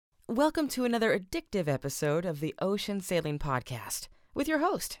Welcome to another addictive episode of the Ocean Sailing Podcast with your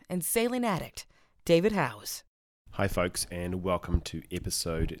host and sailing addict, David Howes. Hi folks, and welcome to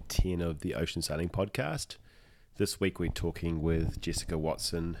episode 10 of the Ocean Sailing Podcast. This week we're talking with Jessica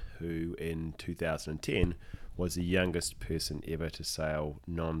Watson, who in 2010 was the youngest person ever to sail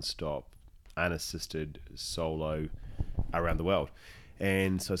non-stop, unassisted, solo around the world.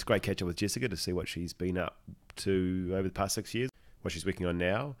 And so it's a great catch up with Jessica to see what she's been up to over the past 6 years, what she's working on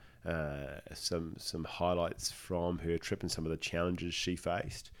now, some highlights from her trip and some of the challenges she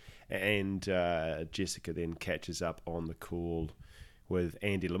faced. And Jessica then catches up on the call with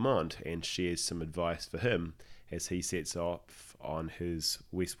Andy Lamont and shares some advice for him as he sets off on his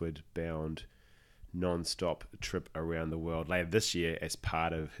westward bound non-stop trip around the world later this year as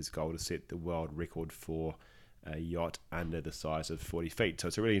part of his goal to set the world record for a yacht under the size of 40 feet. So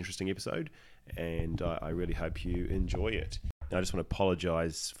it's a really interesting episode, and I really hope you enjoy it. Now, I just want to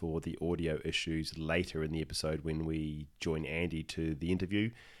apologise for the audio issues later in the episode when we join Andy to the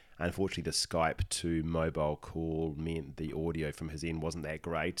interview. Unfortunately, the Skype to mobile call meant the audio from his end wasn't that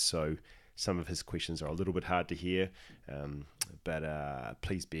great, so some of his questions are a little bit hard to hear, but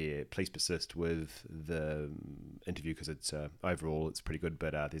please persist with the interview because it's overall it's pretty good,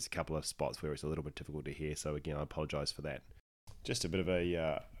 but there's a couple of spots where it's a little bit difficult to hear, so again I apologise for that. Just a bit of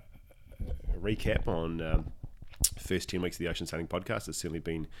a recap on first 10 weeks of the Ocean Sailing Podcast. It's certainly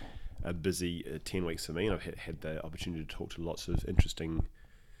been a busy 10 weeks for me, and I've had the opportunity to talk to lots of interesting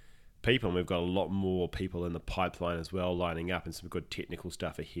people, and we've got a lot more people in the pipeline as well lining up, and some good technical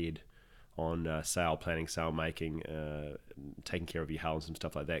stuff ahead on sail planning, sail making, taking care of your hull and some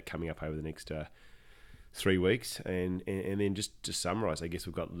stuff like that coming up over the next 3 weeks. And then just to summarise, I guess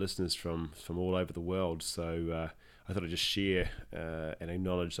we've got listeners from all over the world, so I thought I'd just share and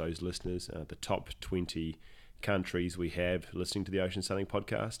acknowledge those listeners, the top 20 countries we have listening to the Ocean Sailing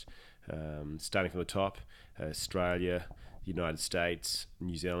Podcast, starting from the top: Australia, the United States,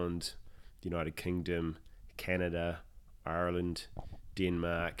 New Zealand, the United Kingdom, Canada, Ireland,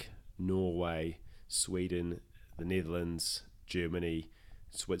 Denmark, Norway, Sweden, the Netherlands, Germany,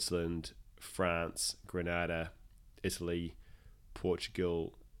 Switzerland, France, Grenada, Italy,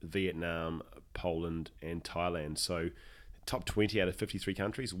 Portugal, Vietnam, Poland, and Thailand. So top 20 out of 53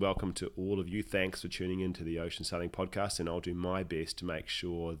 countries. Welcome to all of you. Thanks for tuning into the Ocean Sailing Podcast, and I'll do my best to make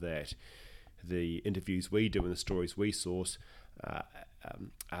sure that the interviews we do and the stories we source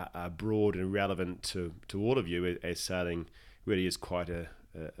are broad and relevant to all of you, as sailing really is quite a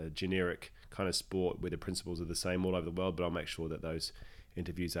generic kind of sport where the principles are the same all over the world, but I'll make sure that those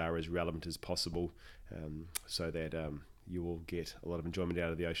interviews are as relevant as possible, so that you will get a lot of enjoyment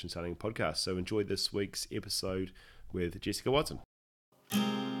out of the Ocean Sailing Podcast. So enjoy this week's episode with Jessica Watson.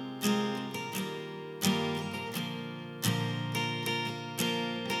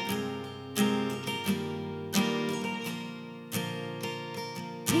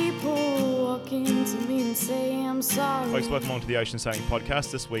 Folks, welcome along to the Ocean Sailing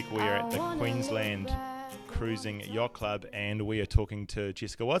Podcast. This week we're at the Queensland Cruising Yacht Club, and we are talking to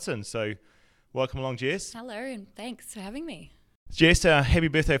Jessica Watson. So welcome along, Jess. Hello, and thanks for having me. Jess, happy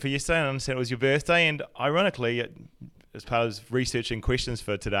birthday for yesterday. I understand it was your birthday, and ironically, as part of researching questions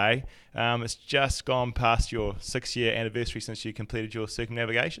for today, it's just gone past your 6-year anniversary since you completed your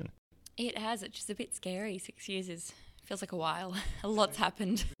circumnavigation. It has. It's just a bit scary. 6 years feels like a while. A lot's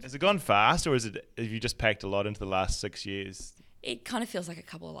happened. Has it gone fast, or have you just packed a lot into the last 6 years? It kind of feels like a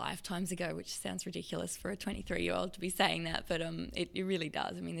couple of lifetimes ago, which sounds ridiculous for a 23-year-old to be saying that, but it really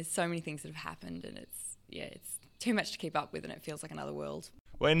does. I mean, there's so many things that have happened, and it's too much to keep up with, and it feels like another world.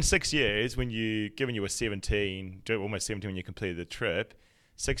 Well, in 6 years, given you were 17, almost 17 when you completed the trip,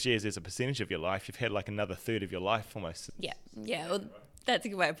 6 years is a percentage of your life. You've had like another third of your life almost. Yeah. Well, that's a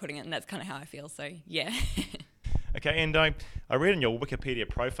good way of putting it, and that's kind of how I feel, so yeah. Okay, and I read in your Wikipedia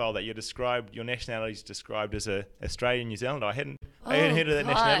profile that your nationality is described as a Australian New Zealander. I hadn't heard of that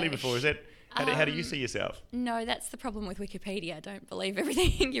nationality before. Is that how do you see yourself? No, that's the problem with Wikipedia. I don't believe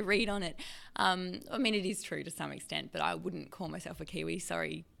everything you read on it. I mean, it is true to some extent, but I wouldn't call myself a Kiwi.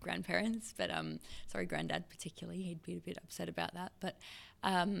 Sorry, grandparents, but sorry, granddad particularly. He'd be a bit upset about that. But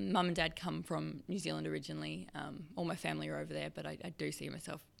mum and dad come from New Zealand originally. All my family are over there, but I do see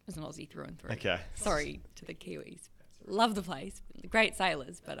myself as an Aussie through and through. Okay. Sorry to the Kiwis. Love the place. Great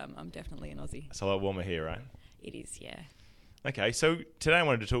sailors, but I'm definitely an Aussie. It's a lot warmer here, right? It is, yeah. Okay, so today I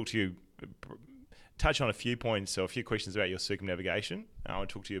wanted to talk to you, touch on a few points or a few questions about your circumnavigation. I want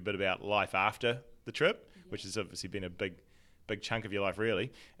to talk to you a bit about life after the trip, which has obviously been a big chunk of your life,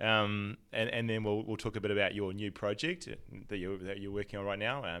 really. And then we'll talk a bit about your new project that you're working on right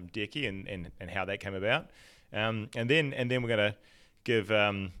now, Decky, and how that came about. And then we're going to give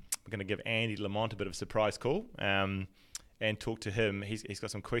we're going to give Andy Lamont a bit of a surprise call and talk to him. He's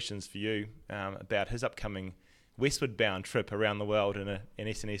got some questions for you about his upcoming westward bound trip around the world in an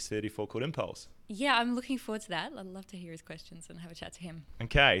SNS 34 called Impulse. Yeah, I'm looking forward to that. I'd love to hear his questions and have a chat to him.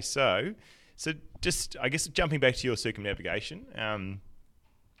 Okay, so just, I guess, jumping back to your circumnavigation and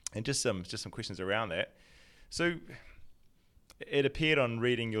just some questions around that. So it appeared on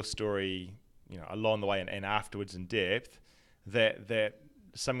reading your story, along the way and afterwards in depth, that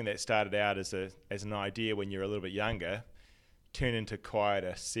something that started out as an idea when you're a little bit younger turned into quite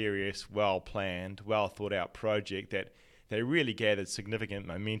a serious, well-planned, well-thought-out project that really gathered significant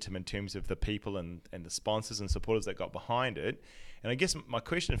momentum in terms of the people and the sponsors and supporters that got behind it. And I guess my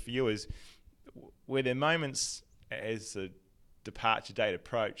question for you is, were there moments as the departure date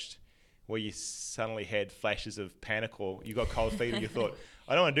approached where you suddenly had flashes of panic, or you got cold feet and you thought,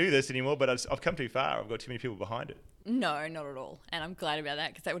 I don't want to do this anymore, but I've come too far, I've got too many people behind it? No, not at all. And I'm glad about that,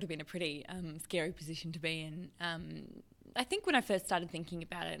 because that would have been a pretty scary position to be in. I think when I first started thinking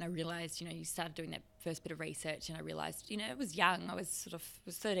about it and I realised, you started doing that first bit of research, and I realised, I was young. I was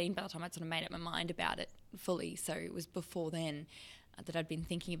 13 by the time I'd sort of made up my mind about it fully. So it was before then that I'd been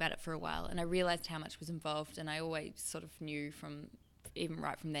thinking about it for a while, and I realised how much was involved. And I always sort of knew even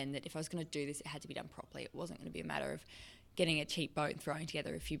right from then that if I was going to do this, it had to be done properly. It wasn't going to be a matter of getting a cheap boat and throwing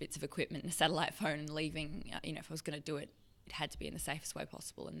together a few bits of equipment and a satellite phone and leaving. If I was going to do it, it had to be in the safest way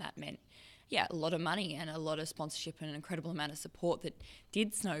possible, and that meant a lot of money and a lot of sponsorship and an incredible amount of support that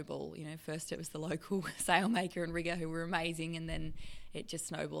did snowball. First it was the local sailmaker and rigger who were amazing, and then it just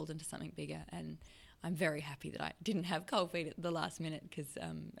snowballed into something bigger. And I'm very happy that I didn't have cold feet at the last minute, because,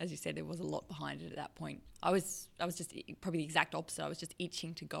 as you said, there was a lot behind it at that point. I was just probably the exact opposite. I was just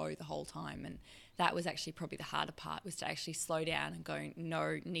itching to go the whole time, and that was actually probably the harder part, was to actually slow down and go,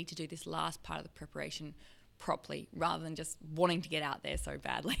 no, need to do this last part of the preparation properly, rather than just wanting to get out there so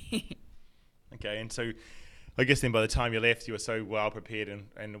badly. Okay, and so I guess then by the time you left, you were so well prepared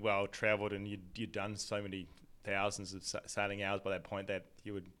and well travelled, and you'd done so many thousands of sailing hours by that point that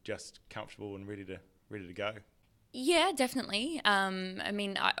you were just comfortable and ready to go. Yeah, definitely. You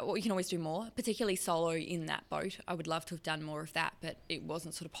can always do more, particularly solo in that boat. I would love to have done more of that, but it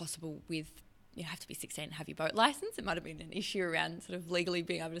wasn't sort of possible with, you have to be 16 and have your boat license. It might have been an issue around sort of legally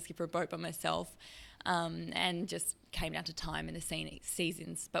being able to skip a boat by myself, and just came down to time and the scenic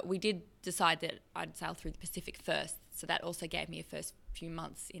seasons. But we did decide that I'd sail through the Pacific first, so that also gave me a first few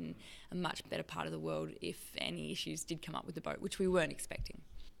months in a much better part of the world if any issues did come up with the boat, which we weren't expecting.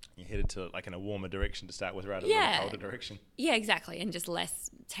 You headed to in a warmer direction to start with rather than a colder direction. Yeah, exactly, and just less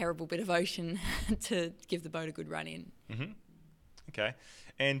terrible bit of ocean to give the boat a good run in. Mm-hmm. Okay,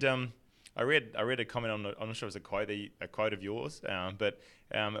 and I read a comment on I'm not sure if it was a quote of yours, but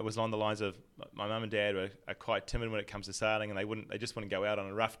it was along the lines of, my mum and dad are quite timid when it comes to sailing, and they just wouldn't go out on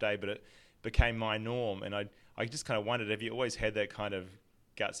a rough day, but it became my norm. And I just kind of wondered, have you always had that kind of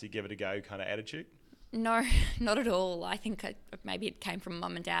gutsy, give it a go kind of attitude? No, not at all. I think maybe it came from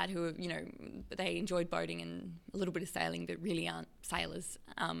mum and dad, who, they enjoyed boating and a little bit of sailing, but really aren't sailors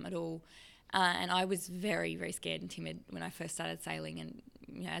at all. And I was very, very scared and timid when I first started sailing, and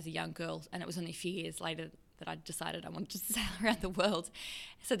as a young girl. And it was only a few years later that I decided I wanted to sail around the world.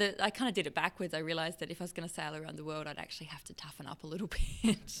 So I kind of did it backwards. I realised that if I was going to sail around the world, I'd actually have to toughen up a little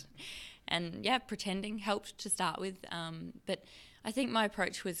bit. And pretending helped to start with. But I think my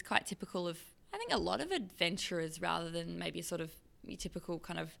approach was quite typical of, I think, a lot of adventurers, rather than maybe a sort of typical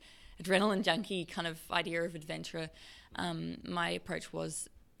kind of adrenaline junkie kind of idea of adventurer. My approach was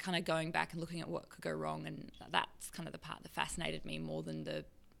kind of going back and looking at what could go wrong, and that's kind of the part that fascinated me more than the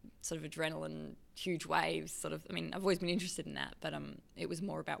sort of adrenaline, huge waves sort of. I've always been interested in that, but it was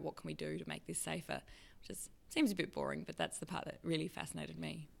more about what can we do to make this safer, which seems a bit boring, but that's the part that really fascinated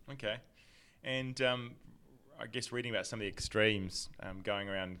me. Okay. And I guess reading about some of the extremes, going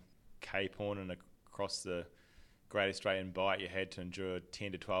around Cape Horn and across the Great Australian Bight, you had to endure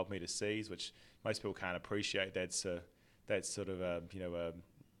 10 to 12 metre seas, which most people can't appreciate. That's sort of a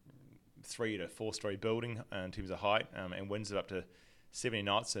 3 to 4 story building in terms of height, and winds of up to 70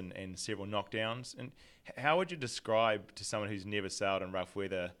 knots and several knockdowns. And how would you describe to someone who's never sailed in rough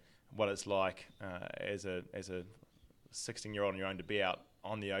weather what it's like as a 16-year-old on your own to be out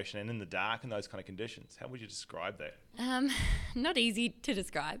on the ocean and in the dark in those kind of conditions? How would you describe that? Not easy to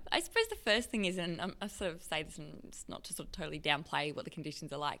describe. I suppose the first thing is, and I sort of say this, and it's not to sort of totally downplay what the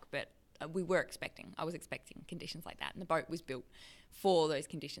conditions are like, but I was expecting conditions like that, and the boat was built for those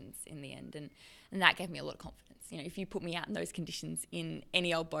conditions in the end, and that gave me a lot of confidence. If you put me out in those conditions in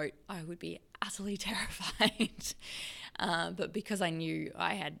any old boat, I would be utterly terrified. But because I knew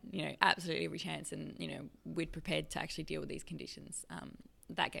I had, absolutely every chance, and we'd prepared to actually deal with these conditions,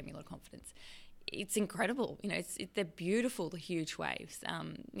 that gave me a lot of confidence. It's incredible, they're beautiful, the huge waves.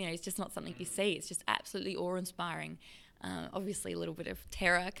 It's just not something you see. It's just absolutely awe-inspiring. Obviously, a little bit of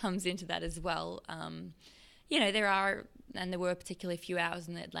terror comes into that as well. There were particularly a few hours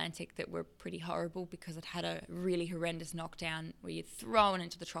in the Atlantic that were pretty horrible because it had a really horrendous knockdown where you're thrown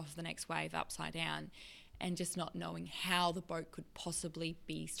into the trough of the next wave upside down, and just not knowing how the boat could possibly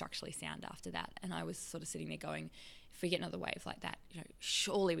be structurally sound after that. And I was sort of sitting there going, if we get another wave like that,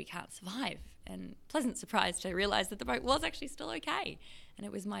 surely we can't survive. And pleasant surprise to realise that the boat was actually still okay. And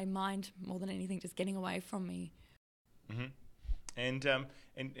it was my mind more than anything just getting away from me. Mm-hmm.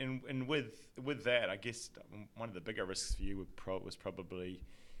 And with that, I guess one of the bigger risks for you was probably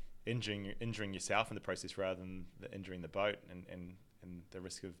injuring yourself in the process rather than injuring the boat, and the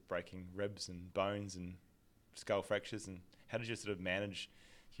risk of breaking ribs and bones and skull fractures. And how did you sort of manage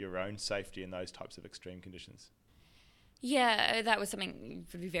your own safety in those types of extreme conditions? Yeah, that was something you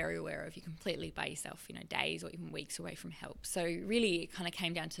would be very aware of. You're completely by yourself, days or even weeks away from help. So really it kind of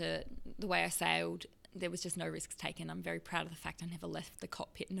came down to the way I sailed. There was just no risks taken. I'm very proud of the fact I never left the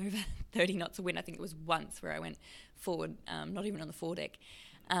cockpit in over 30 knots of wind. I think it was once where I went forward, not even on the foredeck.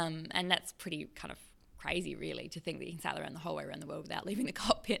 And that's pretty kind of crazy, really, to think that you can sail around the whole way around the world without leaving the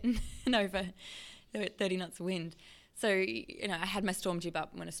cockpit and over 30 knots of wind. So, I had my storm jib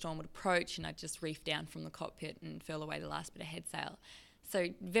up when a storm would approach, and I'd just reef down from the cockpit and furl away the last bit of head sail. So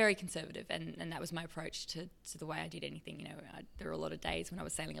very conservative, and that was my approach to the way I did anything. There were a lot of days when I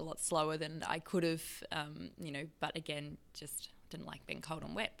was sailing a lot slower than I could have, but again, just didn't like being cold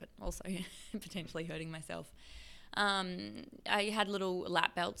and wet, but also potentially hurting myself. I had little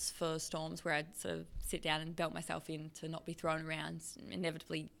lap belts for storms where I'd sort of sit down and belt myself in to not be thrown around.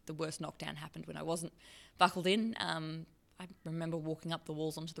 Inevitably, the worst knockdown happened when I wasn't buckled in. I remember walking up the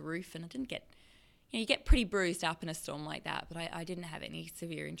walls onto the roof, and I didn't get... you get pretty bruised up in a storm like that, but I didn't have any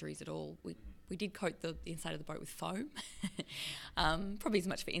severe injuries at all. We did coat the inside of the boat with foam, probably as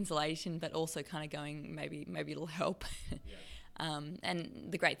much for insulation, but also kind of going, maybe it'll help. Yeah. And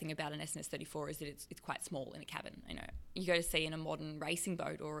the great thing about an SNS 34 is that it's quite small in a cabin. You go to sea in a modern racing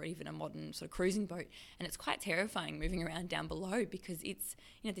boat or even a modern sort of cruising boat, and it's quite terrifying moving around down below because it's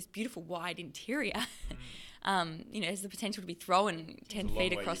this beautiful wide interior. Has the potential to be thrown 10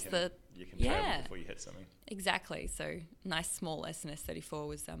 feet across the... You can travel before you hit something. Exactly. So nice small SNS 34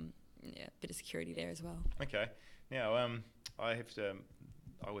 was a bit of security there as well. Okay. Now I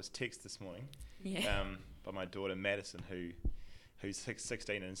was texted this morning by my daughter Madison, who's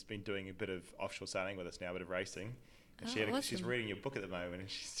 16 and has been doing a bit of offshore sailing with us now, a bit of racing. And she's reading your book at the moment, and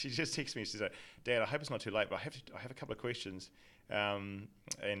she just texted me. She's like, "Dad, I hope it's not too late, but I have a couple of questions." And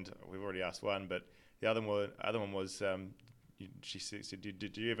we've already asked one, but the other one was she said,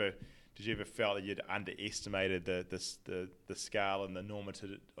 "Did you ever felt that you'd underestimated the scale and the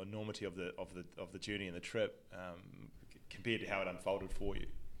enormity of the journey and the trip compared to how it unfolded for you?"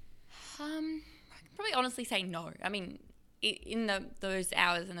 I can probably honestly say no. I mean, in those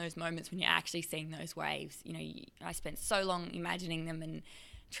hours and those moments when you're actually seeing those waves, I spent so long imagining them and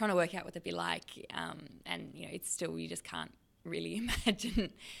trying to work out what they'd be like, and it's still, you just can't really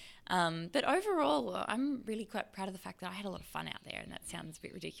imagine. But overall, I'm really quite proud of the fact that I had a lot of fun out there, and that sounds a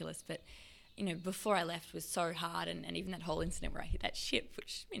bit ridiculous, but before I left was so hard, and even that whole incident where I hit that ship,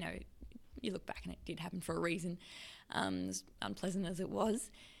 which you look back and it did happen for a reason, as unpleasant as it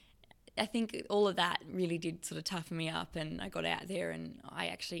was. I think all of that really did sort of toughen me up, and I got out there, and I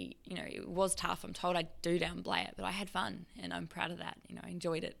actually, it was tough. I'm told I do downplay it, but I had fun, and I'm proud of that. I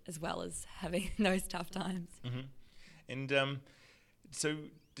enjoyed it as well as having those tough times. Mm-hmm. And so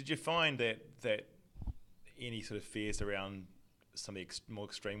did you find that any sort of fears around some of the more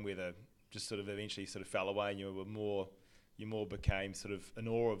extreme weather just sort of eventually sort of fell away, and you more became sort of in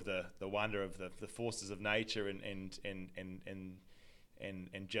awe of the wonder of the forces of nature and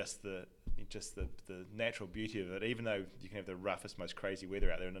just the natural beauty of it, even though you can have the roughest, most crazy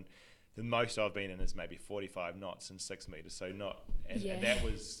weather out there, and the most I've been in is maybe 45 knots and 6 meters. So and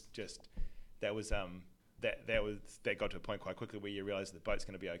that got to a point quite quickly where you realise the boat's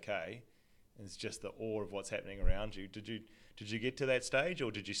going to be okay, and it's just the awe of what's happening around you. Did you get to that stage,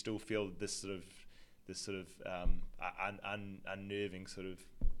 or did you still feel this sort of unnerving sort of,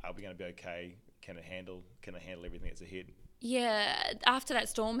 are we going to be okay? Can it handle everything that's ahead? Yeah, after that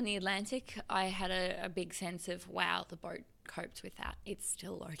storm in the Atlantic, I had a big sense of, wow, the boat coped with that. It's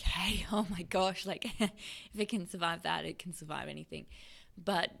still okay. Oh my gosh, if it can survive that, it can survive anything.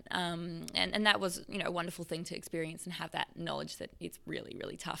 But, and that was, a wonderful thing to experience and have that knowledge that it's really,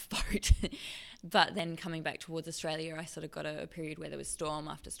 really tough boat. But then coming back towards Australia, I sort of got a period where there was storm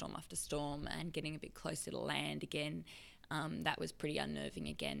after storm after storm, and getting a bit closer to land again. That was pretty unnerving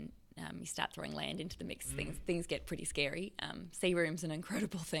again. You start throwing land into the mix, things get pretty scary. Sea room's an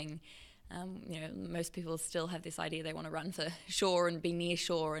incredible thing. Most people still have this idea they want to run for shore and be near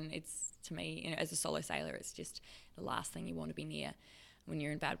shore, and it's, to me, as a solo sailor, it's just the last thing you want to be near when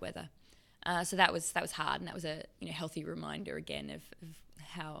you're in bad weather. So that was hard, and that was a healthy reminder again of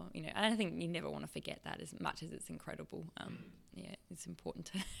how, I think you never want to forget that as much as it's incredible. It's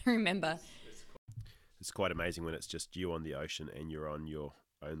important to remember. It's quite amazing when it's just you on the ocean and you're on your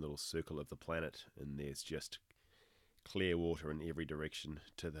own little circle of the planet, and there's just clear water in every direction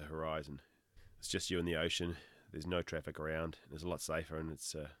to the horizon. It's just you in the ocean. There's no traffic around. It's a lot safer, and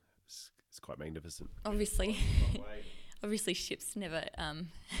it's quite magnificent. Obviously ships never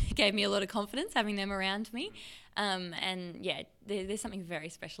gave me a lot of confidence having them around me. There's something very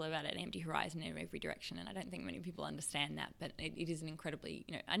special about an empty horizon in every direction, and I don't think many people understand that, but it is an incredibly,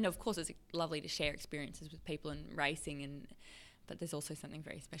 and of course it's lovely to share experiences with people and racing, but there's also something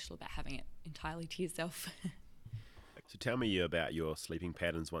very special about having it entirely to yourself. So tell me about your sleeping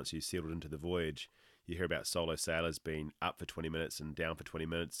patterns once you settled into the voyage. You hear about solo sailors being up for 20 minutes and down for 20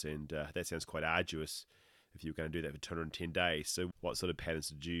 minutes, and that sounds quite arduous if you were going to do that for 210 days. So what sort of patterns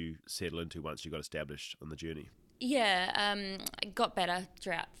did you settle into once you got established on the journey? It got better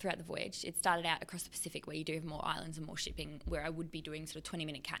throughout the voyage. It started out across the Pacific, where you do have more islands and more shipping, where I would be doing sort of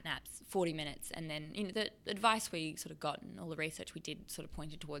 20-minute cat naps, 40 minutes, and then the advice we sort of got and all the research we did sort of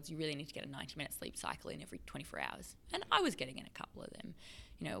pointed towards you really need to get a 90-minute sleep cycle in every 24 hours. And I was getting in a couple of them.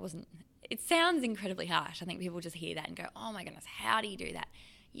 It sounds incredibly harsh. I think people just hear that and go, oh my goodness, how do you do that?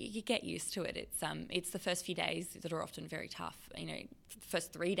 You get used to it. It's the first few days that are often very tough. The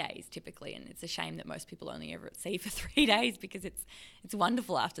first 3 days typically, and it's a shame that most people only ever at sea for 3 days, because it's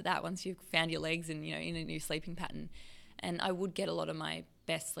wonderful after that once you've found your legs and in a new sleeping pattern. And I would get a lot of my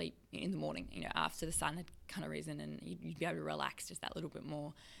best sleep in the morning. After the sun had kind of risen, and you'd be able to relax just that little bit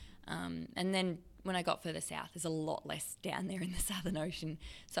more. And then when I got further south, there's a lot less down there in the Southern Ocean.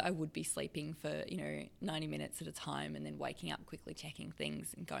 So I would be sleeping for, 90 minutes at a time, and then waking up, quickly checking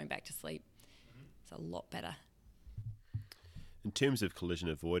things and going back to sleep. It's a lot better. In terms of collision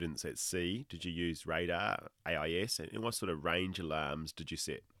avoidance at sea, did you use radar, AIS, and what sort of range alarms did you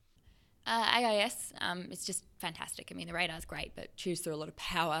set? AIS, it's just fantastic. The radar's great, but chews through a lot of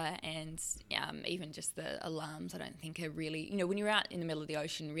power, and even just the alarms I don't think are really, when you're out in the middle of the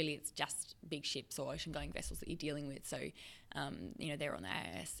ocean, really it's just big ships or ocean-going vessels that you're dealing with. So, they're on the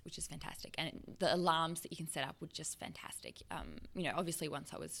AIS, which is fantastic. And the alarms that you can set up were just fantastic. Obviously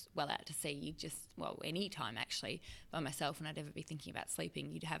once I was well out to sea, any time actually by myself, when I'd ever be thinking about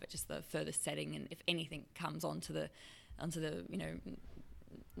sleeping, you'd have it just the furthest setting, and if anything comes onto the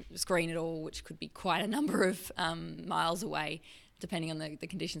screen at all, which could be quite a number of miles away, depending on the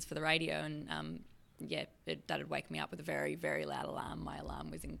conditions for the radio. And that'd wake me up with a very, very loud alarm. My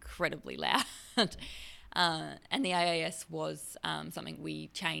alarm was incredibly loud. And the AIS was something we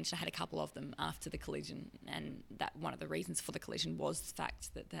changed. I had a couple of them after the collision, and that one of the reasons for the collision was the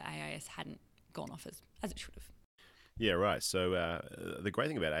fact that the AIS hadn't gone off as it should have. Yeah, right. So the great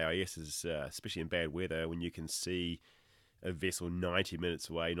thing about AIS is, especially in bad weather, when you can see a vessel 90 minutes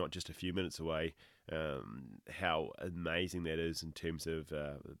away, not just a few minutes away, how amazing that is in terms of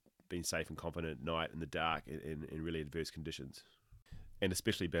being safe and confident at night in the dark in really adverse conditions. And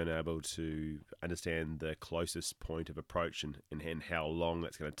especially being able to understand the closest point of approach and how long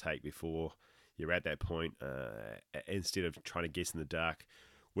it's going to take before you're at that point, instead of trying to guess in the dark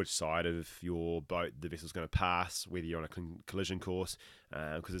which side of your boat the vessel's going to pass, whether you're on a collision course,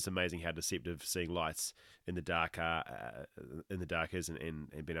 because it's amazing how deceptive seeing lights in the dark is, and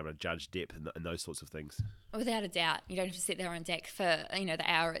being able to judge depth and those sorts of things. Without a doubt, you don't have to sit there on deck for the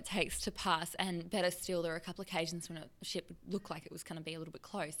hour it takes to pass. And better still, there were a couple of occasions when a ship would look like it was going to be a little bit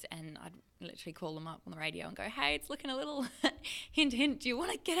close, and I'd literally call them up on the radio and go, "Hey, it's looking a little hint. Do you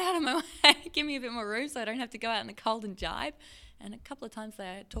want to get out of my way? Give me a bit more room so I don't have to go out in the cold and jibe." And a couple of times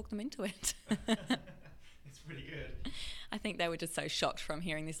they talked them into it. It's pretty good. I think they were just so shocked from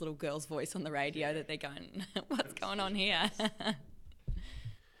hearing this little girl's voice on the radio that they're going, "What's going on here?"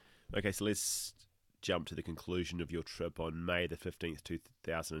 Okay, so let's jump to the conclusion of your trip on May the 15th,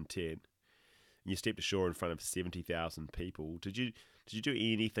 2010. You stepped ashore in front of 70,000 people. Did you do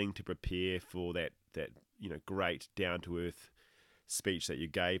anything to prepare for that great down-to-earth speech that you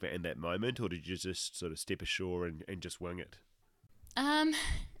gave in that moment, or did you just sort of step ashore and just wing it?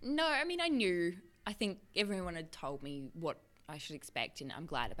 No, I knew. I think everyone had told me what I should expect, and I'm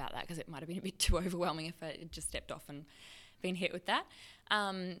glad about that, because it might have been a bit too overwhelming if I had just stepped off and been hit with that.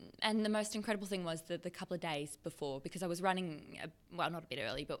 And the most incredible thing was that the couple of days before, because I was running, not a bit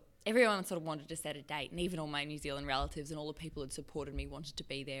early, but everyone sort of wanted to set a date, and even all my New Zealand relatives and all the people who'd supported me wanted to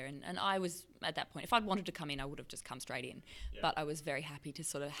be there. And I was, at that point, if I'd wanted to come in, I would have just come straight in. Yeah. But I was very happy to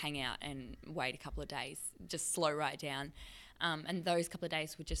sort of hang out and wait a couple of days, just slow right down. And those couple of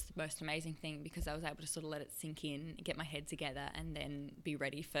days were just the most amazing thing, because I was able to sort of let it sink in, get my head together, and then be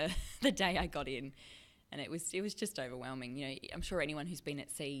ready for the day I got in. And it was just overwhelming. You know, I'm sure anyone who's been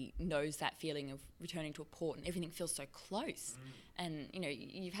at sea knows that feeling of returning to a port and everything feels so close. And, you know,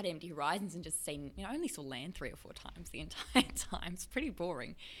 you've had empty horizons and just seen, I only saw land 3 or 4 times the entire time. It's pretty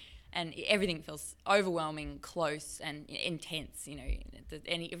boring. And everything feels overwhelming, close and intense. You know,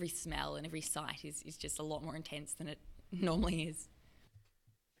 every smell and every sight is just a lot more intense than it normally is.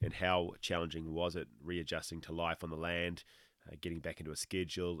 And how challenging was it readjusting to life on the land, getting back into a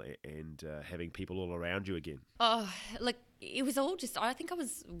schedule and having people all around you again? Oh, look, it was all just, I think I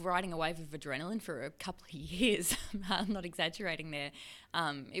was riding a wave of adrenaline for a couple of years. I'm not exaggerating there.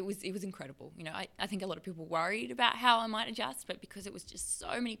 It was incredible. You know, I think a lot of people worried about how I might adjust, but because it was just so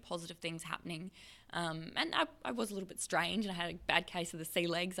many positive things happening, and I was a little bit strange, and I had a bad case of the sea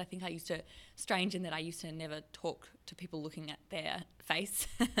legs. I think strange in that I used to never talk to people looking at their face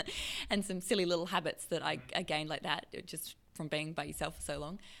and some silly little habits that I gained like that, just from being by yourself for so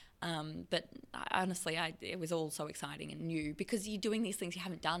long. But honestly, it was all so exciting and new, because you're doing these things you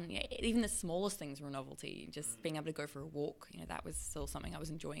haven't done. Even the smallest things were a novelty. Just being able to go for a walk, that was still something I was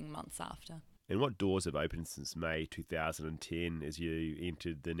enjoying months after. And what doors have opened since May 2010 as you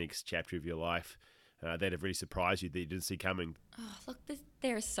entered the next chapter of your life that have really surprised you, that you didn't see coming? Oh, look,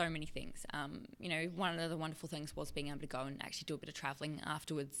 there are so many things. One of the wonderful things was being able to go and actually do a bit of travelling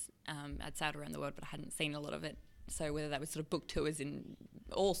afterwards. I'd sailed around the world, but I hadn't seen a lot of it. So whether that was sort of book tours in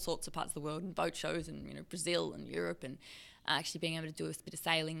all sorts of parts of the world, and boat shows, and Brazil and Europe, and actually being able to do a bit of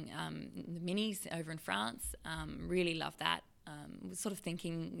sailing in the minis over in France, really loved that. Was sort of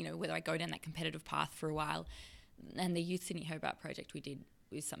thinking, whether I go down that competitive path for a while. And the Youth Sydney Hobart project we did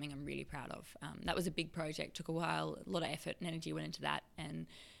is something I'm really proud of. That was a big project, took a while, a lot of effort and energy went into that, and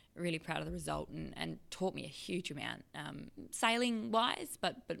really proud of the result, and taught me a huge amount, sailing wise,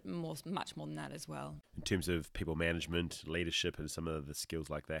 but much more than that as well. In terms of people management, leadership, and some of the skills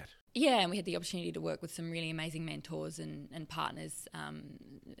like that. Yeah, and we had the opportunity to work with some really amazing mentors and partners.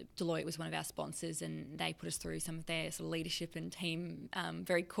 Deloitte was one of our sponsors, and they put us through some of their sort of leadership and team,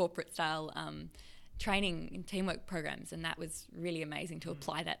 very corporate style training and teamwork programs, and that was really amazing to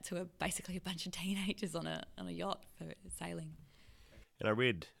apply that to basically a bunch of teenagers on a yacht for sailing. And I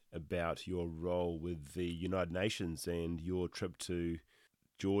read about your role with the United Nations and your trip to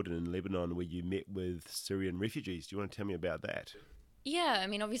Jordan and Lebanon, where you met with Syrian refugees. Do you want to tell me about that? Yeah, I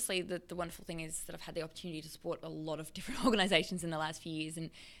mean, obviously the wonderful thing is that I've had the opportunity to support a lot of different organisations in the last few years,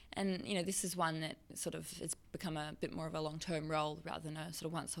 and this is one that sort of has become a bit more of a long-term role rather than a sort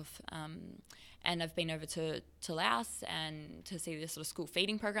of once-off. And I've been over to Laos and to see the sort of school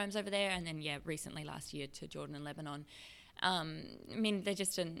feeding programs over there, and then recently last year to Jordan and Lebanon. I mean, they're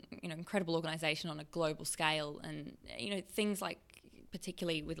just an incredible organisation on a global scale, and things like,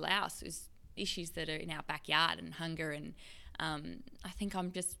 particularly with Laos, is issues that are in our backyard, and hunger, and I think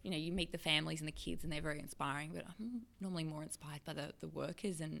I'm just you meet the families and the kids, and they're very inspiring, but I'm normally more inspired by the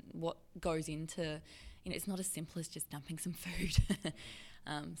workers and what goes into it's not as simple as just dumping some food.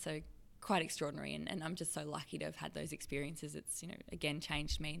 So quite extraordinary, and I'm just so lucky to have had those experiences. It's again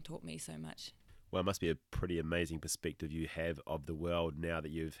changed me and taught me so much. Well, it must be a pretty amazing perspective you have of the world now that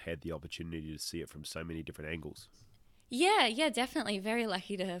you've had the opportunity to see it from so many different angles. Yeah, definitely. Very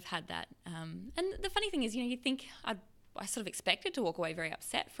lucky to have had that. And the funny thing is, you think I sort of expected to walk away very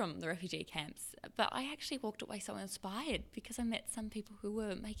upset from the refugee camps, but I actually walked away so inspired, because I met some people who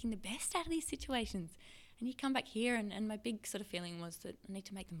were making the best out of these situations. And you come back here, and my big sort of feeling was that I need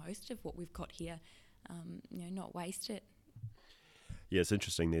to make the most of what we've got here, not waste it. Yeah, it's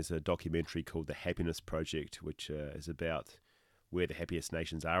interesting. There's a documentary called The Happiness Project, which is about where the happiest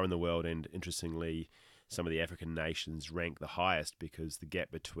nations are in the world. And interestingly, some of the African nations rank the highest, because the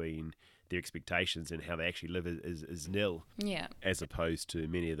gap between their expectations and how they actually live is nil. Yeah. As opposed to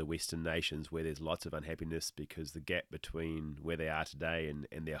many of the Western nations, where there's lots of unhappiness, because the gap between where they are today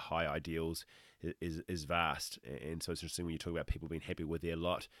and their high ideals is vast. And so it's interesting when you talk about people being happy with their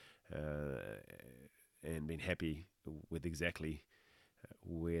lot and being happy with exactly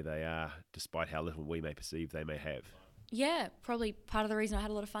where they are, despite how little we may perceive they may have. Yeah, probably part of the reason I had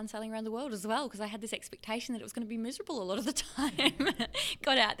a lot of fun sailing around the world as well, because I had this expectation that it was going to be miserable a lot of the time.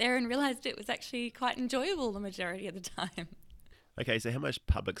 Got out there and realised it was actually quite enjoyable the majority of the time. Okay, so how much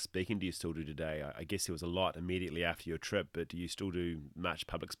public speaking do you still do today? I guess there was a lot immediately after your trip, but do you still do much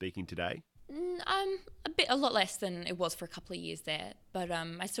public speaking today? A lot less than it was for a couple of years there, but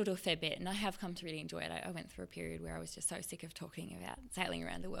I still do a fair bit, and I have come to really enjoy it. I went through a period where I was just so sick of talking about sailing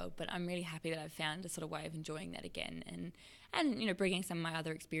around the world, but I'm really happy that I've found a sort of way of enjoying that again, and bringing some of my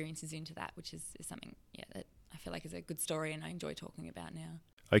other experiences into that, which is something that I feel like is a good story, and I enjoy talking about now.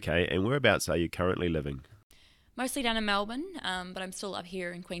 Okay, and whereabouts are you currently living? Mostly down in Melbourne, but I'm still up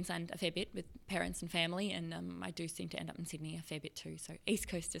here in Queensland a fair bit with parents and family, and I do seem to end up in Sydney a fair bit too. So East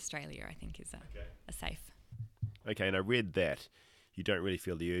Coast Australia, I think, is a safe. Okay, and I read that you don't really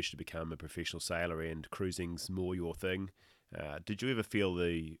feel the urge to become a professional sailor and cruising's more your thing. Did you ever feel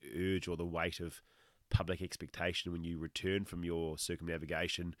the urge or the weight of public expectation when you returned from your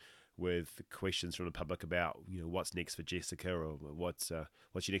circumnavigation with questions from the public about, what's next for Jessica, or what's your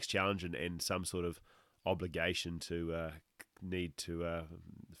next challenge, and some sort of obligation to need to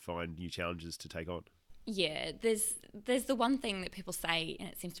find new challenges to take on? Yeah, there's the one thing that people say, and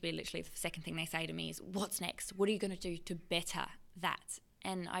it seems to be literally the second thing they say to me is, what's next? What are you going to do to better that?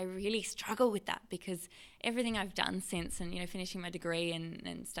 And I really struggle with that, because everything I've done since, and finishing my degree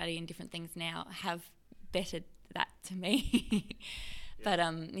and studying different things now, have bettered that to me. But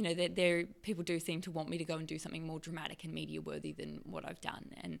there people do seem to want me to go and do something more dramatic and media worthy than what I've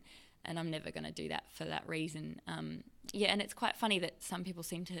done, and I'm never going to do that for that reason. And it's quite funny that some people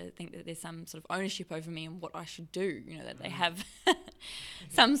seem to think that there's some sort of ownership over me and what I should do, that they have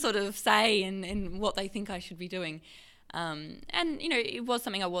some sort of say in what they think I should be doing. It was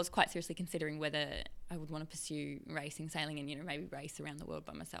something I was quite seriously considering, whether I would want to pursue racing, sailing, and, maybe race around the world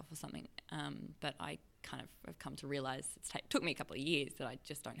by myself or something. But I kind of have come to realise it took me a couple of years that I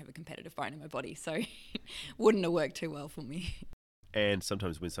just don't have a competitive bone in my body, so wouldn't have worked too well for me. And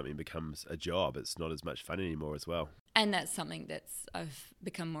sometimes when something becomes a job, it's not as much fun anymore as well. And that's something I've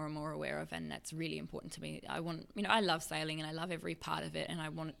become more and more aware of, and that's really important to me. I love sailing and I love every part of it, and I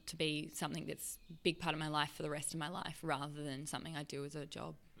want it to be something that's a big part of my life for the rest of my life, rather than something I do as a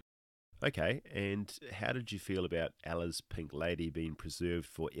job. Okay, and how did you feel about Ella's Pink Lady being preserved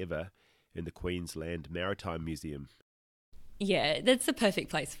forever in the Queensland Maritime Museum? Yeah, that's the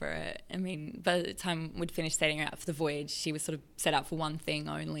perfect place for her. I mean, by the time we'd finished setting her up for the voyage, she was sort of set up for one thing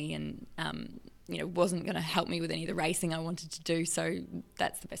only, and wasn't going to help me with any of the racing I wanted to do. So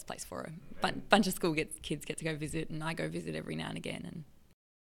that's the best place for her. Bunch of school kids get to go visit, and I go visit every now and again. And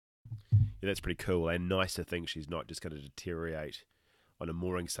yeah, that's pretty cool, and nice to think she's not just going to deteriorate on a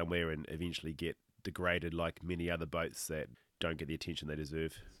mooring somewhere and eventually get degraded like many other boats that don't get the attention they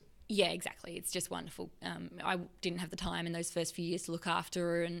deserve. Yeah, exactly. It's just wonderful. I didn't have the time in those first few years to look after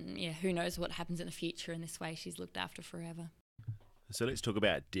her, and who knows what happens in the future. In this way, she's looked after forever. So let's talk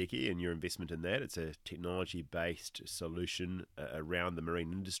about Decky and your investment in that. It's a technology-based solution around the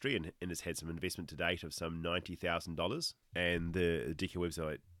marine industry, and it's had some investment to date of some $90,000. And the Decky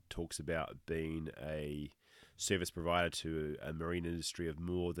website talks about being a service provider to a marine industry of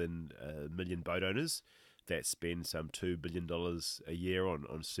more than 1 million boat owners that spend some $2 billion a year on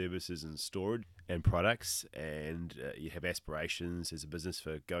services and storage and products, and you have aspirations as a business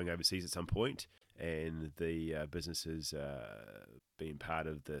for going overseas at some point, and the business has been part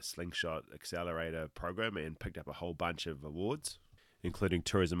of the Slingshot Accelerator program and picked up a whole bunch of awards, including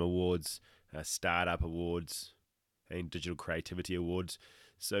tourism awards, startup awards, and digital creativity awards.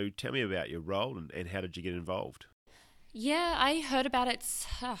 So tell me about your role and how did you get involved? Yeah, I heard about it,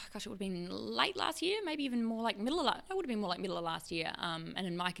 it would have been late last year, maybe even more like middle of last year. And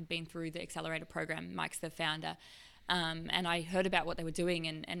then Mike had been through the Accelerator program. Mike's the founder. And I heard about what they were doing,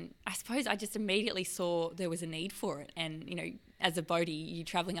 and I suppose I just immediately saw there was a need for it. And, as a boatie, you're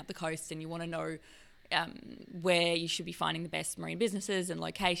travelling up the coast and you want to know where you should be finding the best marine businesses and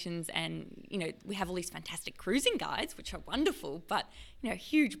locations. And, we have all these fantastic cruising guides, which are wonderful, but,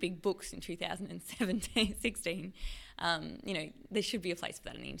 huge big books in 2017, 16. There should be a place for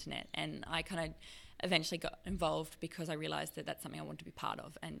that on the internet. And I kind of eventually got involved because I realised that that's something I wanted to be part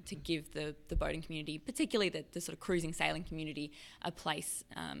of, and to give the boating community, particularly the sort of cruising sailing community, a place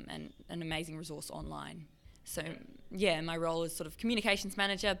and an amazing resource online. So, yeah, my role is sort of communications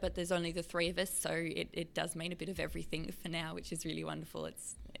manager, but there's only the three of us, so it does mean a bit of everything for now, which is really wonderful.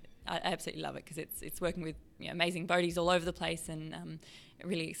 I absolutely love it because it's working with amazing boaties all over the place, and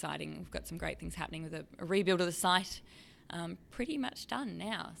really exciting. We've got some great things happening with a rebuild of the site. Pretty much done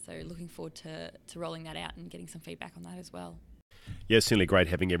now, so looking forward to rolling that out and getting some feedback on that as well. Yeah, it's certainly great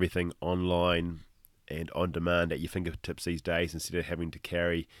having everything online and on demand at your fingertips these days, instead of having to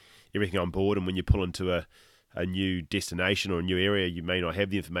carry everything on board. And when you pull into a new destination or a new area, you may not have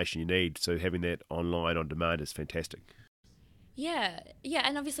the information you need, so having that online on demand is fantastic. Yeah,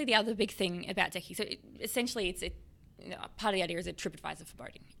 and obviously the other big thing about Decky, so essentially it's part of the idea is a TripAdvisor for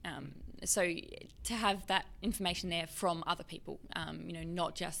boating. So to have that information there from other people,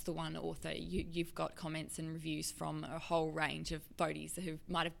 not just the one author, you've got comments and reviews from a whole range of boaties who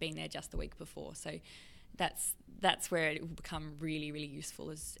might have been there just the week before. So that's where it will become really, really useful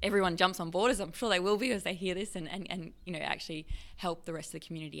as everyone jumps on board, as I'm sure they will be as they hear this, and actually help the rest of the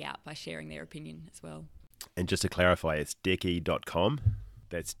community out by sharing their opinion as well. And just to clarify, it's decky.com.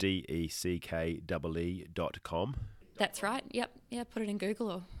 That's DECKEE.com. That's right. Yep. Yeah, put it in Google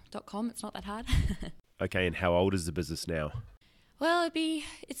or .com. It's not that hard. Okay, and how old is the business now? Well,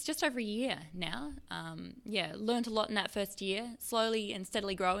 it's just over a year now. Learned a lot in that first year, slowly and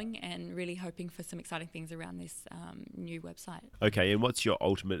steadily growing, and really hoping for some exciting things around this new website. Okay, and what's your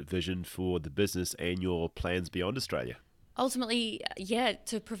ultimate vision for the business and your plans beyond Australia? Ultimately,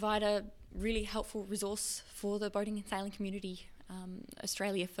 to provide a really helpful resource for the boating and sailing community.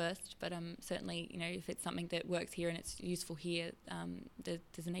 Australia first, but certainly, if it's something that works here and it's useful here,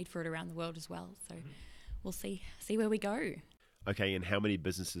 there's a need for it around the world as well. So we'll see where we go. Okay, and how many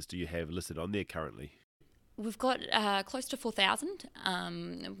businesses do you have listed on there currently? We've got close to 4,000,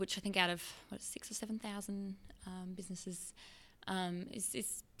 which I think out of 6,000 or 7,000 businesses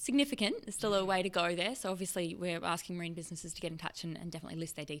is significant. There's still a way to go there. So obviously we're asking marine businesses to get in touch and definitely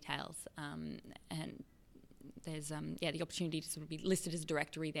list their details. And there's the opportunity to sort of be listed as a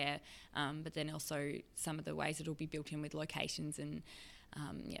directory there, but then also some of the ways it'll be built in with locations and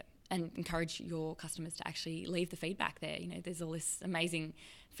encourage your customers to actually leave the feedback there. There's all this amazing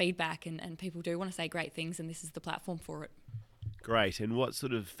feedback and people do want to say great things, and this is the platform for it. Great. And what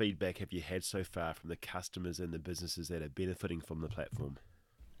sort of feedback have you had so far from the customers and the businesses that are benefiting from the platform?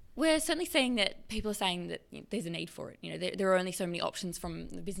 We're certainly seeing that people are saying that there's a need for it. There are only so many options from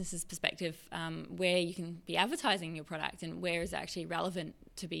the business's perspective where you can be advertising your product and where is it actually relevant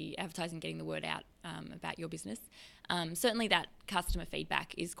to be advertising, getting the word out about your business. Certainly that customer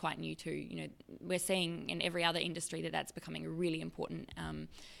feedback is quite new too. We're seeing in every other industry that's becoming a really important,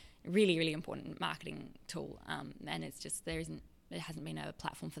 really, really important marketing tool. And it's just there hasn't been a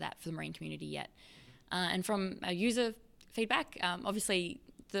platform for that for the marine community yet. And from a user feedback, obviously,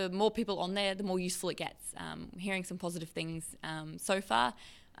 the more people on there, the more useful it gets. Hearing some positive things so far,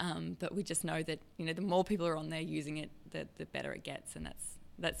 but we just know that the more people are on there using it, the better it gets, and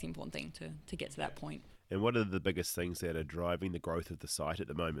that's the important thing to get to that point. And what are the biggest things that are driving the growth of the site at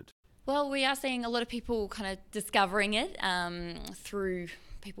the moment? Well, we are seeing a lot of people kind of discovering it through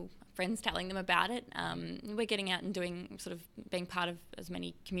friends telling them about it. We're getting out and being part of as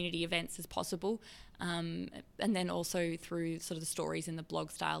many community events as possible. And then also through sort of the stories and the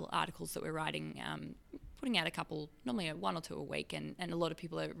blog style articles that we're writing, putting out a couple, normally one or two a week, and a lot of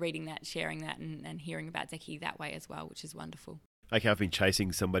people are reading that, sharing that, and hearing about Decky that way as well, which is wonderful. Okay, I've been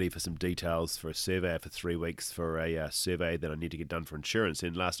chasing somebody for some details for a survey for 3 weeks for a survey that I need to get done for insurance.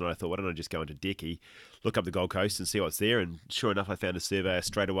 And last night I thought, why don't I just go into Decky, look up the Gold Coast and see what's there. And sure enough, I found a surveyor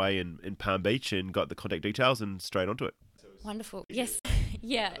straight away in Palm Beach and got the contact details and straight onto it. Wonderful. Yes.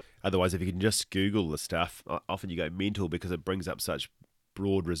 Yeah. Otherwise, if you can just Google the stuff, often you go mental because it brings up such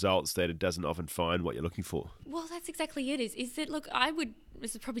broad results that it doesn't often find what you're looking for. Well, that's exactly it. Is that, look,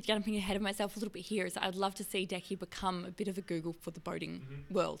 this is probably jumping ahead of myself a little bit here, is I'd love to see Decky become a bit of a Google for the boating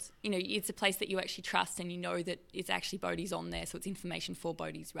world. It's a place that you actually trust and you know that it's actually boaties on there, so it's information for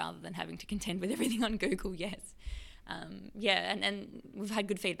boaties rather than having to contend with everything on Google, yes. And we've had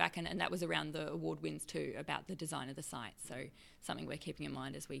good feedback, and that was around the award wins too, about the design of the site, so something we're keeping in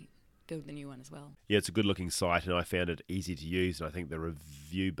mind as we build the new one as well. Yeah, it's a good looking site and I found it easy to use, and I think the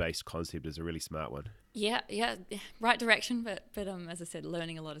review based concept is a really smart one. Yeah, right direction, but as I said,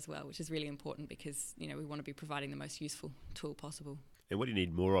 learning a lot as well, which is really important because we want to be providing the most useful tool possible. And what do you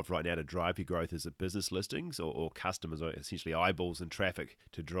need more of right now to drive your growth? Is it business listings or customers, or essentially eyeballs and traffic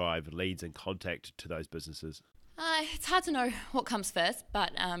to drive leads and contact to those businesses? It's hard to know what comes first,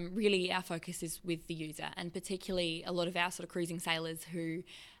 but really our focus is with the user, and particularly a lot of our sort of cruising sailors who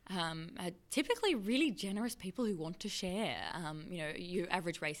are typically really generous people who want to share. Your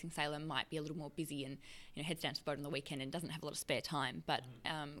average racing sailor might be a little more busy and heads down to the boat on the weekend and doesn't have a lot of spare time, but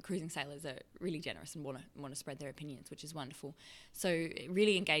cruising sailors are really generous and want to spread their opinions, which is wonderful. So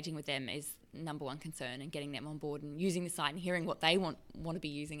really engaging with them is number one concern, and getting them on board and using the site and hearing what they want to be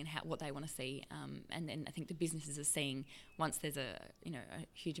using and what they want to see. And then I think the businesses are seeing, once there's a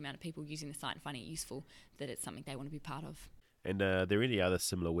huge amount of people using the site and finding it useful, that it's something they want to be part of. And are there any other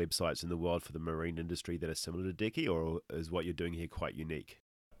similar websites in the world for the marine industry that are similar to Decky, or is what you're doing here quite unique?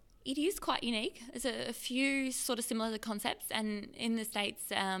 It is quite unique. There's a few sort of similar concepts, and in the States,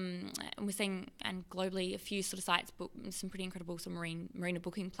 we're seeing, and globally, a few sort of sites, some pretty incredible sort of marina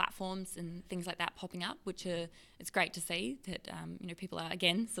booking platforms and things like that popping up, which it's great to see that people are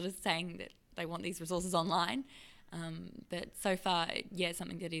again sort of saying that they want these resources online. But so far, yeah,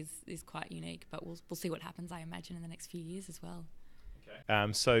 something that is quite unique. But we'll see what happens, I imagine, in the next few years as well.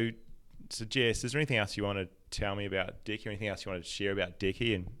 Okay. So Jess, is there anything else you want to tell me about Decky, or anything else you want to share about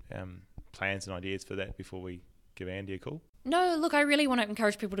Decky and plans and ideas for that before we give Andy a call? No, look, I really want to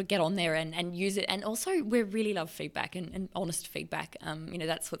encourage people to get on there and use it. And also, we really love feedback and honest feedback.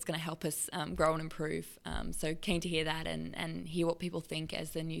 That's what's going to help us grow and improve. So keen to hear that and hear what people think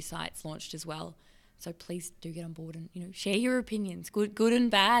as the new site's launched as well. So please do get on board and, share your opinions, good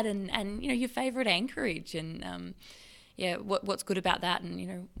and bad, and your favourite anchorage and, what's good about that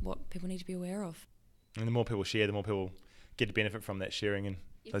and, what people need to be aware of. And the more people share, the more people get to benefit from that sharing and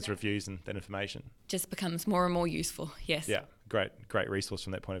those reviews and that information. Just becomes more and more useful, yes. Yeah, great resource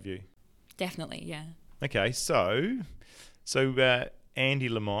from that point of view. Definitely, yeah. Okay, so Andy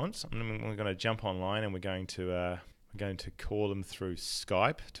Lamont, we're going to jump online and we're going to call him through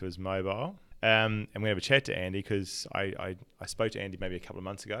Skype to his mobile. And we have a chat to Andy because I spoke to Andy maybe a couple of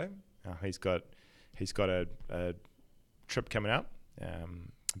months ago. He's got a trip coming up, a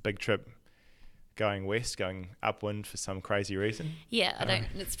big trip going west, going upwind for some crazy reason. Yeah,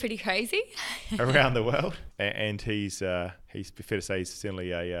 it's pretty crazy. Around the world. And he's fair to say he's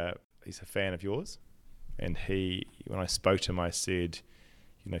certainly he's a fan of yours. And when I spoke to him, I said,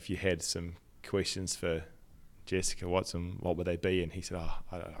 if you had some questions for Jessica Watson, what would they be? And he said,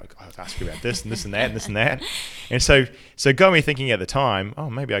 I'll ask you about this and this and that and this and that. And so got me thinking at the time,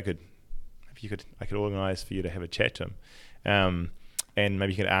 maybe I could organise for you to have a chat to him. And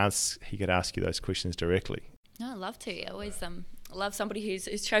maybe he could ask you those questions directly. No, I'd love to. I always love somebody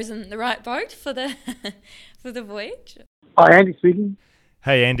who's chosen the right boat for the for the voyage. Hi, Andy speaking.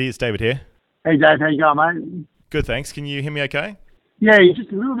 Hey, Andy, it's David here. Hey, Dave, how you going, mate? Good, thanks. Can you hear me okay? Yeah, you're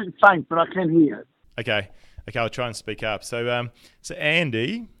just a little bit faint, but I can hear you. Okay, I'll try and speak up. So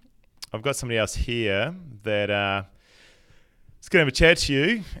Andy, I've got somebody else here that is going to have a chat to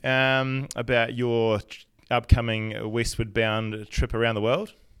you about your upcoming westward bound trip around the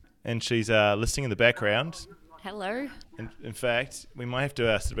world, and she's listening in the background. Hello. In fact, we might have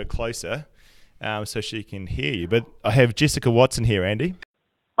to sit a bit closer so she can hear you. But I have Jessica Watson here, Andy.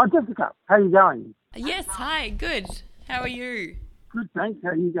 Hi, Jessica. How you going? Yes, hi, good. How are you? Good, thanks.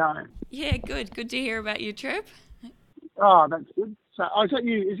 How you going? Yeah, good. Good to hear about your trip. Oh, that's good. So, is that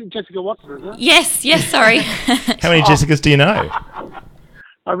you? Is it Jessica Watson, is it? Yes, sorry. How many Jessicas do you know?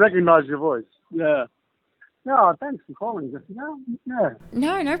 I recognise your voice. Yeah. No, thanks for calling, Jessica.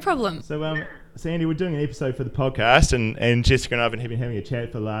 Yeah. No problem. So Andy, we're doing an episode for the podcast, and Jessica and I have been having a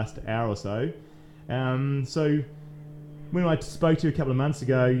chat for the last hour or so. So when I spoke to you a couple of months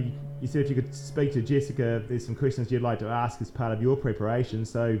ago, you said if you could speak to Jessica, there's some questions you'd like to ask as part of your preparation.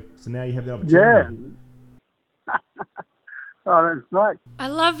 So now you have the opportunity. Yeah. Oh, that's great. I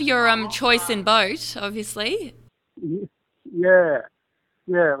love your choice in boat, obviously. Yeah.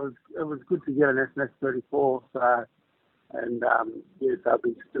 Yeah, it was good to get an SNS 34, so I've been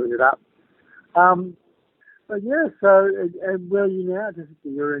just doing it up. But yeah, so and where are you now?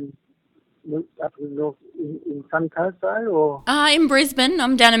 You're up in the north in Sunny Coast, or? In Brisbane.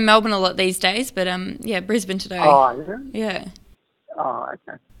 I'm down in Melbourne a lot these days, but Brisbane today. Oh, yeah. Yeah. Oh,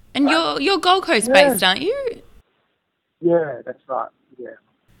 okay. And you're Gold Coast based, aren't you? Yeah, that's right. Yeah.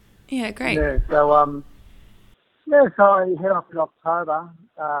 Yeah, great. Yeah, so so I head off in October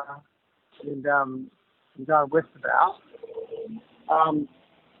and go west about.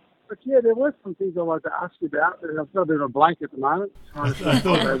 But yeah, there were some things I wanted to ask you about, and I've got a bit of a blank at the moment. I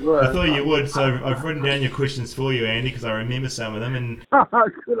thought you would, so I've written down your questions for you, Andy, because I remember some of them. And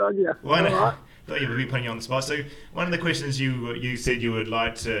good on you. I thought you would be putting you on the spot. So one of the questions you said you would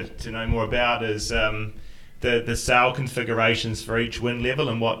like to know more about is the sail configurations for each wind level,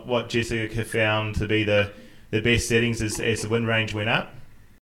 and what Jessica found to be the best settings as the wind range went up.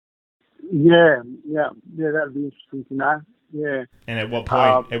 Yeah, that would be interesting to know. Yeah. And at what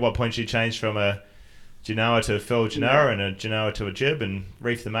point she changed from a genoa to a full genoa and a genoa to a jib and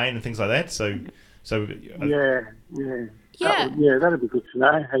reef the main and things like that. So yeah. That'd be good to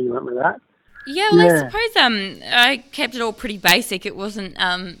know how you went with that. Yeah, well, I suppose I kept it all pretty basic. It wasn't,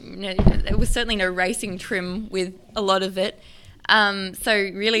 there was certainly no racing trim with a lot of it. So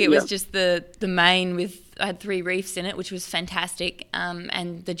really it was just the main I had 3 reefs in it, which was fantastic,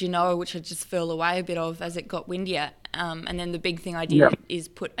 and the genoa, which I just fell away a bit of as it got windier. And then the big thing I did is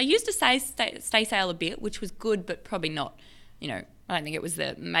I used to stay sail a bit, which was good, but probably not I don't think it was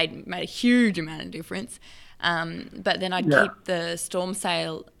made a huge amount of difference. But then I'd keep the storm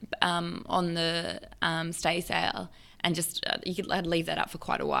sail on the stay sail, and just I'd leave that up for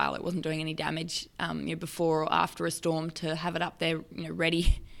quite a while. It wasn't doing any damage before or after a storm, to have it up there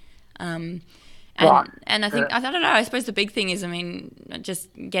ready. And I think I don't know. I suppose the big thing is, just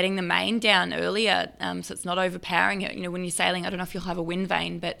getting the main down earlier, so it's not overpowering it. When you're sailing, I don't know if you'll have a wind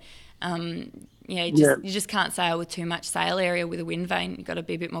vane, but you just can't sail with too much sail area with a wind vane. You've got to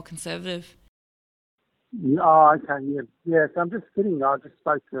be a bit more conservative. Oh, okay, yeah. So I'm just sitting. I just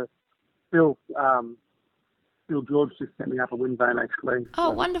spoke to Bill. Bill George just sent me up a wind vane, actually.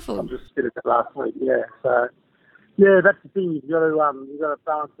 Oh, so wonderful! I'm just fitted that last week. Yeah. So that's the thing. You've got to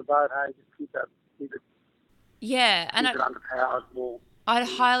balance the boat. Hey, just keep it. Yeah, and keep it underpowered more. I'd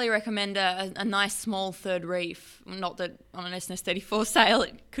highly recommend a nice small third reef. Not that on an SNS 34 sail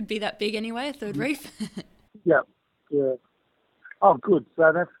it could be that big anyway, a third reef. Yeah. Oh, good.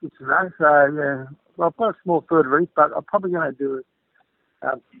 So that's good to know. So, yeah. Well, I've got a small third reef, but I'm probably going to do it.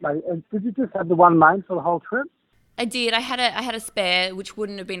 And did you just have the one main for the whole trip? I did. I had a spare, which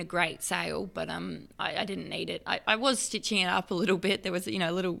wouldn't have been a great sail, but I didn't need it. I was stitching it up a little bit. There was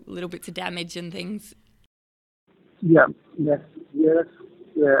little bits of damage and things. Yeah. Okay.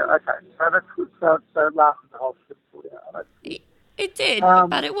 So that's good. So it lasted the whole trip for you. It did,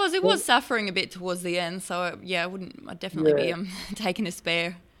 but it was suffering a bit towards the end. So I'd definitely be taking a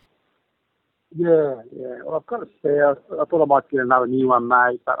spare. Yeah. Well, I've got a spare. I thought I might get another new one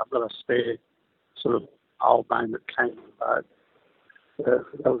made, but I've got a spare sort of old main that came from the boat. So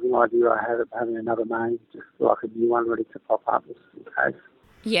that was the idea I had of having another main, just like a new one ready to pop up just in case.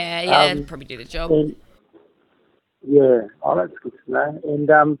 Yeah, it'd probably do the job. That's good to know. And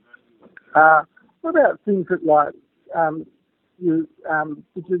what about things that did your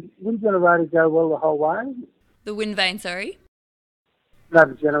wind generator go well the whole way? The wind vane, sorry? No,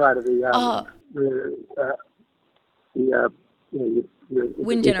 the generator, your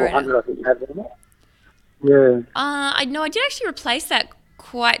wind generator. I think you had there. Yeah. I did actually replace that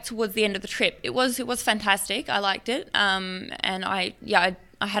quite towards the end of the trip. It was fantastic. I liked it. And I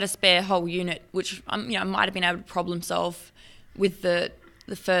had a spare whole unit, which I might have been able to problem solve with the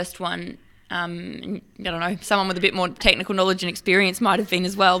first one. I don't know, someone with a bit more technical knowledge and experience might have been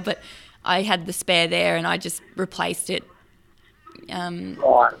as well, but I had the spare there and I just replaced it.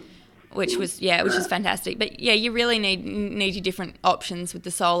 Which was fantastic. But you really need your different options with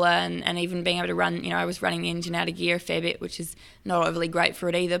the solar and even being able to run. I was running the engine out of gear a fair bit, which is not overly great for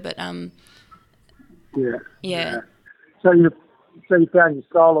it either. But yeah. So you found your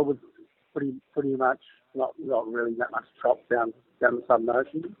solar was pretty much not really that much chop down the Southern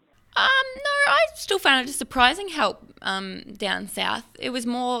Ocean. No, I still found it a surprising help down south. It was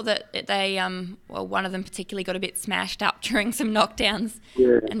more that they, one of them particularly got a bit smashed up during some knockdowns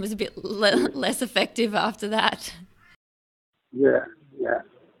and was a bit less effective after that. Yeah.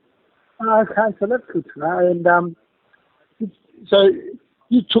 Okay, so that's good to know. And so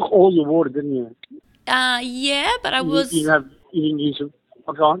you took all your water, didn't you? Yeah, but I was... You didn't use it.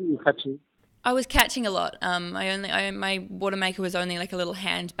 You catching... I was catching a lot. My water maker was only like a little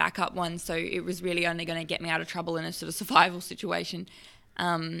hand backup one, so it was really only going to get me out of trouble in a sort of survival situation.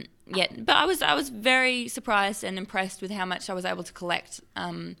 But I was very surprised and impressed with how much I was able to collect.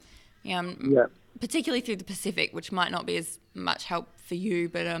 Particularly through the Pacific, which might not be as much help for you,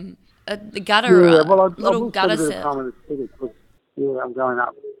 but the gutter, little gutter set. I'm going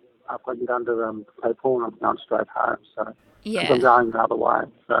up I get under Cape Horn. I'm going straight home, so I'm going the other way.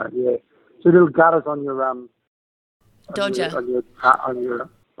 So yeah. So little gutters on your Dodger. On your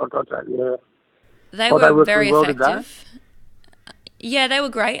Dodger, yeah. They were very effective. Yeah, they were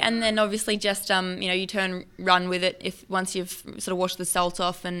great. And then obviously just you run with it once you've sort of washed the salt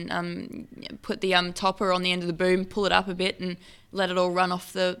off and put the topper on the end of the boom, pull it up a bit and let it all run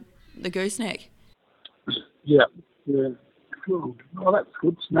off the gooseneck. Yeah. Cool. Well, that's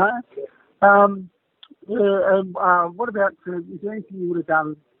good to know. What about is there anything you would have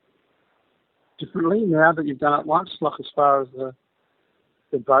done differently now that you've done it once, like as far as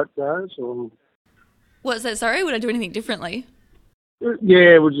the boat goes, or? What's that? Sorry, would I do anything differently?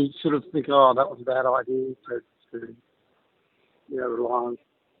 Yeah, would you sort of think, oh, that was a bad idea to rely on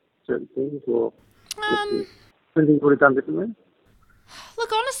certain things, or anything you would have done differently?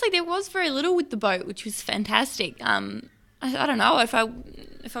 Look, honestly, there was very little with the boat, which was fantastic. I don't know if I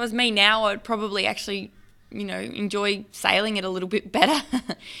was me now, I'd probably actually enjoy sailing it a little bit better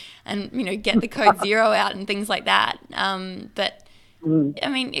and, get the code 0 out and things like that. But, I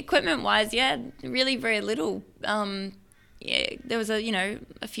mean, equipment-wise, really very little. there was a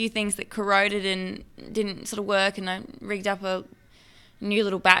few things that corroded and didn't sort of work, and I rigged up a new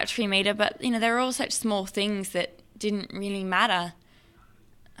little battery meter, but they were all such small things that didn't really matter.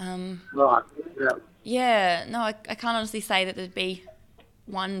 Right. Yeah. Yeah. No, I can't honestly say that there'd be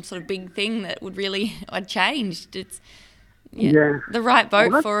one sort of big thing that would really I'd changed. It's the right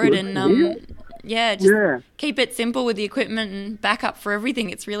boat for it, and keep it simple with the equipment and backup for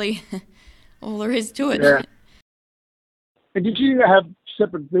everything. It's really all there is to it. Yeah. And did you have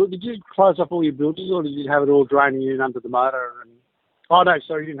separate build? Did you close up all your bilges, or did you have it all draining in under the motor? Oh no,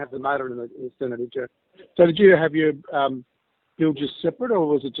 sorry, you didn't have the motor in the center, did you? So did you have your bilges separate, or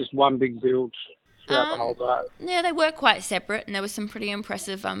was it just one big bilge throughout the whole boat? Yeah, they were quite separate, and there were some pretty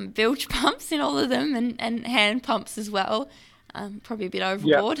impressive bilge pumps in all of them, and hand pumps as well. Probably a bit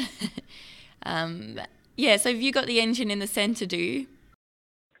overboard. Yep. So have you got the engine in the centre, do you?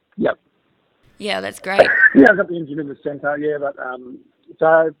 Yep. Yeah, that's great. Yeah, I've got the engine in the centre. Yeah, but I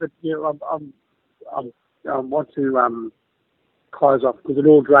want to close off because it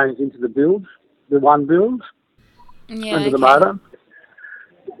all drains into the bilge, the one bilge under the motor.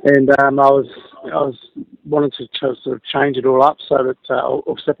 And I was wanting to sort of change it all up so that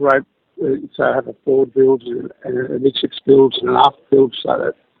or separate, so I have a forward bilge and a midship's bilge and an aft bilge, so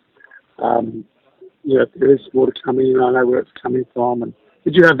that if there is water coming in, I know where it's coming from. And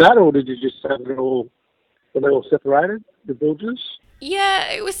did you have that, or did you just have it all? Were they all separated, the bilges?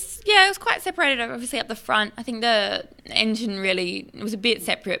 Yeah, it was quite separated, obviously, up the front. I think the engine really was a bit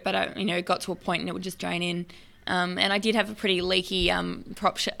separate, but it got to a point and it would just drain in. And I did have a pretty leaky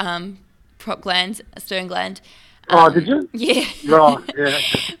prop gland, a stern gland. Did you? Yeah. Right. Yeah.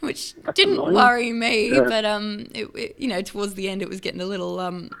 Which didn't worry me, but it towards the end it was getting a little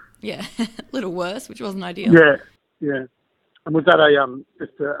little worse, which wasn't ideal. Yeah. Yeah. And was that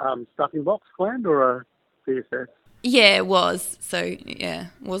just a stuffing box gland or a PSS? Yeah, it was. So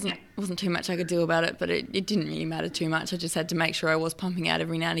wasn't too much I could do about it, but it didn't really matter too much. I just had to make sure I was pumping out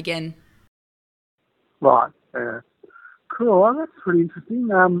every now and again. Right. Cool. Well, that's pretty interesting.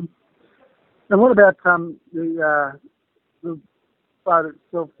 And what about the boat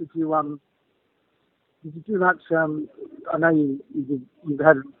itself? Did you do much? I know you've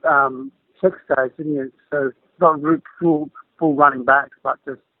had check stays, didn't you? So not full running back, but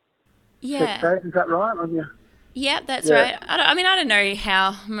just check stays. Is that right? Yeah, that's right. I don't know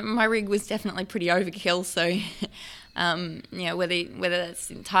how. My rig was definitely pretty overkill, so whether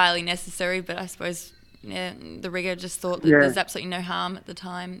that's entirely necessary, but I suppose the rigger just thought that there's absolutely no harm at the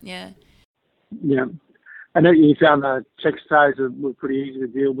time. Yeah. Yeah. I know you found the check stays were pretty easy to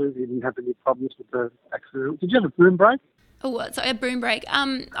deal with. You didn't have any problems with the accident. Did you have a boom brake? Oh, sorry, a boom brake.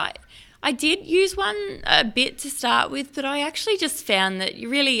 I did use one a bit to start with, but I actually just found that you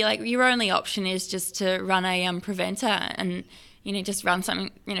really your only option is just to run a preventer and just run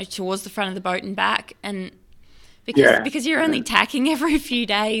something towards the front of the boat and back, and because you're only tacking every few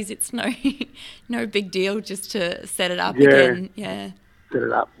days, it's no big deal just to set it up again. Yeah. Set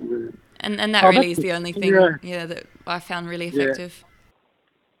it up. And that really is the only thing that I found really effective.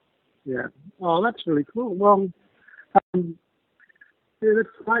 Yeah. Oh, that's really cool. Well, that's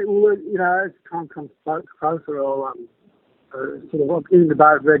great. Well, as time comes closer, I'll sort of getting the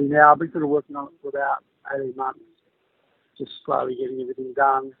boat ready now. I've been sort of working on it for about 18 months, just slowly getting everything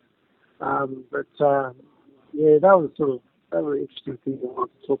done. But that was interesting thing I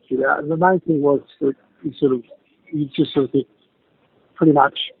wanted to talk to you about. And the main thing was that you just think pretty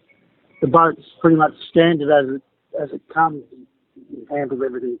much the boat's pretty much standard as it comes. You handle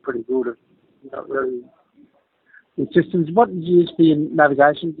everything pretty good. Really systems. What did you use for your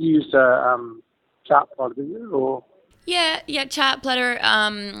navigation? Did you use chart plotter, did you, or? Yeah, chart plotter.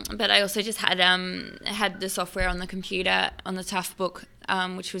 But I also just had the software on the computer on the Tough book,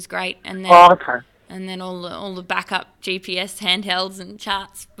 which was great. And then, And then all the backup GPS handhelds and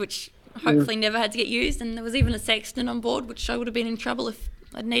charts, which hopefully never had to get used. And there was even a sextant on board, which I would have been in trouble if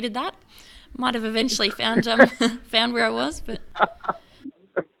I'd needed that. Might have eventually found where I was, but.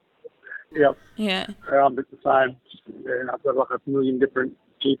 Yep. Yeah. I'm a bit the same. I've got like a million different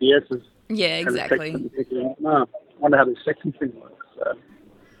GPSs. Yeah, exactly. I wonder how the section thing works. So.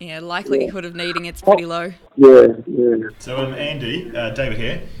 Yeah, likelihood of needing it's pretty low. Yeah. So Andy, David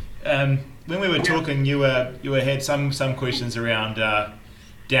here. When we were talking, you had some questions around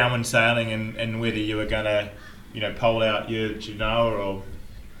downwind sailing and whether you were going to pole out your genoa or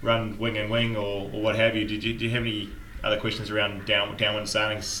run wing and wing or what have you. Do you have any other questions around downwind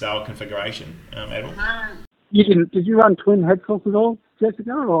sailing sail configuration at all? You didn't? Did you run twin headsails at all,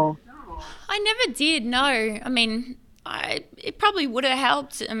 Jessica? Or I never did. No. I mean, it probably would have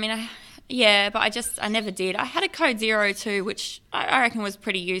helped. I mean, Yeah, but I never did. I had a code 02, which I reckon was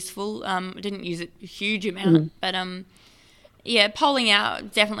pretty useful. I didn't use it a huge amount, but yeah, polling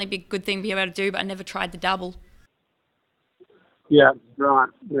out definitely be a good thing to be able to do, but I never tried the double. Yeah, right.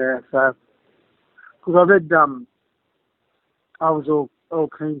 Yeah, so because I read, I was all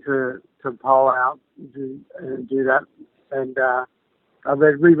keen to poll out and do that, and I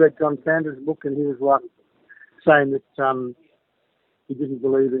reread John Sanders' book, and he was like saying that he didn't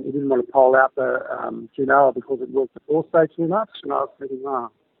believe it. He didn't want to poll out the Junoa because it worked the four-stage too much, and I was thinking,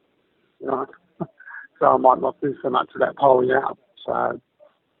 so I might not do so much of that polling out. So,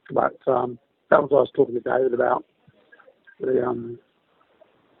 but that was what I was talking to David about. Whether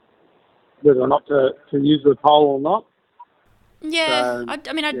or not to use the poll or not. Yeah, So, I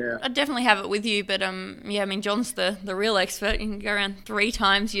definitely have it with you, but yeah, I mean, John's the real expert. You can go around 3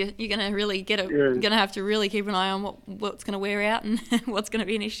 times. You're going to really get it. Yeah. You're going to have to really keep an eye on what's going to wear out and what's going to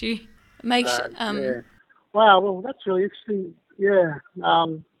be an issue. Make sure. Yeah. Wow. Well, that's really interesting. Yeah.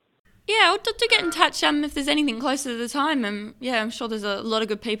 Yeah, I'll do get in touch if there's anything closer to the time. Yeah, I'm sure there's a lot of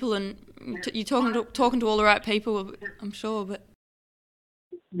good people, and you're talking to all the right people. I'm sure, but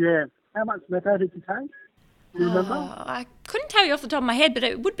Yeah. How much method did you take? Do you remember? I couldn't tell you off the top of my head, but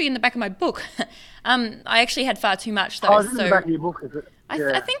it would be in the back of my book. I actually had far too much, though. Oh, it's in the back of your book, is it?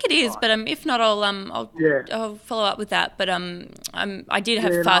 I think it is, but if not, I'll follow up with that. But I did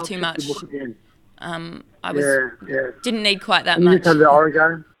have far too much. Your book again. I was didn't need quite that and much. You just had the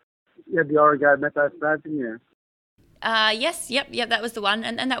Origo. You had the Origo method spread, didn't you? Yes, yep, that was the one,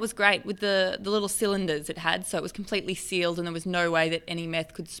 and that was great with the little cylinders it had, so it was completely sealed, and there was no way that any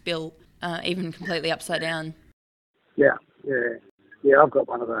meth could spill, even completely upside down. Yeah. I've got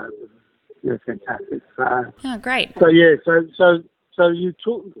one of those. They're fantastic. Oh, great. So yeah, so you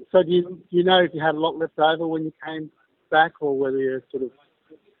took. So do you know if you had a lot left over when you came back, or whether you sort of?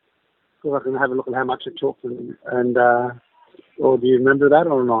 Because I can have a look at how much you took, and or do you remember that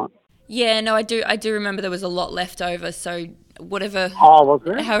or not? Yeah, no, I do remember there was a lot left over, so whatever. Oh, was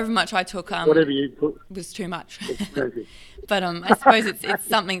there? However much I took, whatever you took was too much. But I suppose it's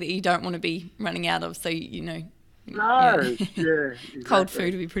something that you don't want to be running out of, so you know. No, yeah. Exactly. Cold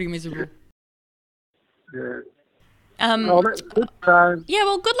food would be pretty miserable. Yeah. That's good. Yeah,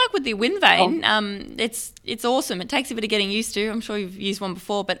 well, good luck with the wind vane. It's awesome. It takes a bit of getting used to. I'm sure you've used one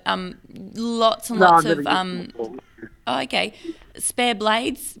before, but lots and lots of spare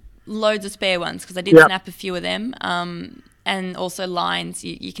blades, loads of spare ones because I did snap a few of them. And also lines.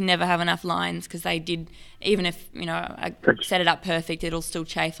 You can never have enough lines because they did. Even if I set it up perfect, it'll still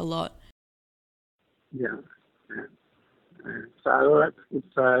chafe a lot. Yeah. So that's good.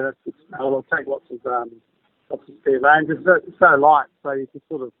 So I'll take lots of spare veins. It's so light, so you can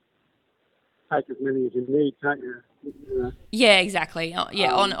sort of take as many as you need, can't you? Yeah, exactly.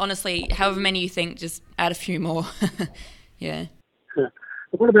 Yeah, honestly, however many you think, just add a few more. Yeah.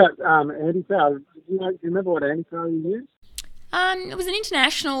 What about anti-foul? Do you remember what anti-foul you used? It was an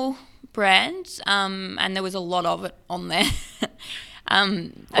international brand, and there was a lot of it on there.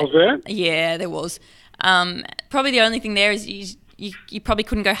 Was there? Yeah, there was. Probably the only thing there is you probably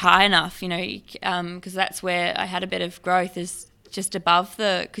couldn't go high enough, because that's where I had a bit of growth is just above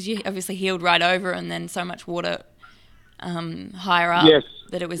because you obviously healed right over and then so much water higher up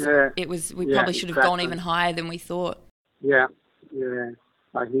that it was we probably should have gone even higher than we thought. Yeah,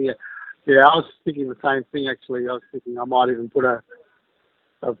 I hear. Yeah, I was thinking the same thing actually. I was thinking I might even put a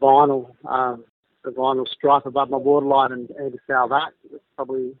vinyl stripe above my waterline and anti-foul that. It's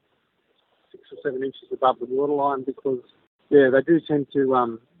probably 6 or 7 inches above the waterline because they do tend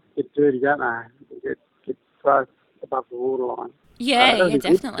to get dirty, don't they? Get close above the waterline. Yeah,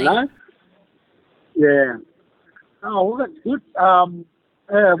 definitely. Good, Yeah. Oh, well, that's good.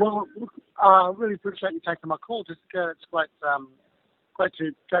 Well, look, I really appreciate you taking my call. Just it's great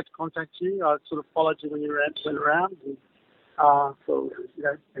to contact you. I sort of followed you when you went around, and so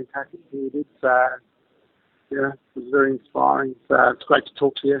fantastic thing you did. So it was very inspiring. So it's great to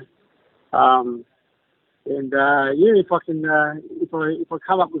talk to you. If I can, if I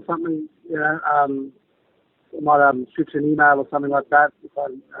come up with something, I might shoot you an email or something like that if I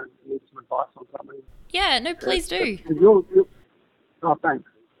need some advice on something. Yeah, no, please do. Oh, thanks.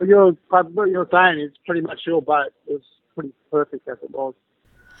 But what you're saying is pretty much your boat. It was pretty perfect as it was.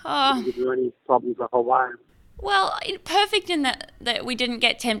 Didn't give you any problems the whole way. Well, perfect in that we didn't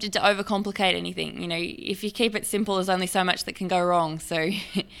get tempted to overcomplicate anything. If you keep it simple, there's only so much that can go wrong. So,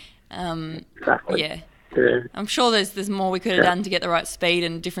 exactly. Yeah. I'm sure there's more we could have done to get the right speed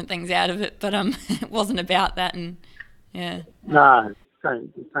and different things out of it, but it wasn't about that. And No,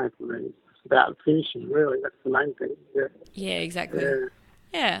 same for me. It's about finishing, really. That's the main thing. Yeah. Yeah, exactly.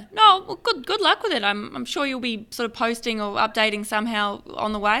 Yeah. No, well, good luck with it. I'm sure you'll be sort of posting or updating somehow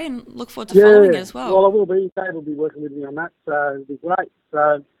on the way, and look forward to following it as well. Well, I will be. Dave will be working with me on that, so it'll be great.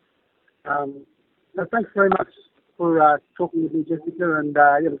 So, so thanks very much for talking with me, Jessica, and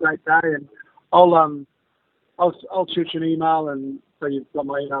you have a great day. And I'll shoot you an email, and so you've got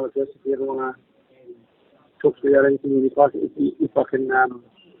my email address if you ever want to talk to me about anything. And if I can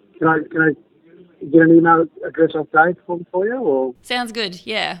get an email address off Dave for you? Or? Sounds good.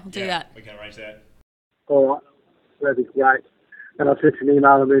 Yeah, we'll do that. We can arrange that. All right. That'd be great. And I'll send you an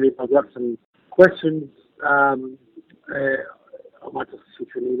email, and then if I've got some questions, I might just shoot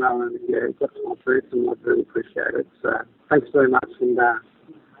you an email, and got some answers, and I'd really appreciate it. So thanks very much, and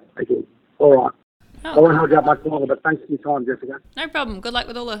again, all right. I won't hold you up much longer, but thanks for your time, Jessica. No problem. Good luck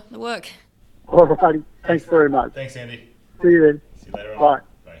with all the work. All right. Thanks very much. Thanks, Andy. See you then. See you later on.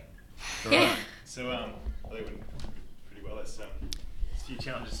 Bye. All right. So I think we went pretty well. That's a few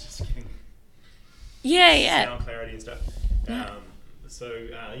challenges just getting sound clarity and stuff.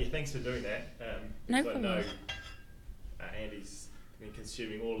 Thanks for doing that. No problem. I know Andy's been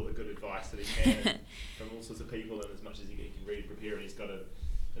consuming all of the good advice that he can from all sorts of people, and as much as he can read and prepare, and he's got a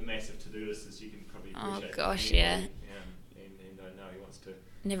massive to-do list, as you can probably appreciate. Oh gosh, and I know he wants to.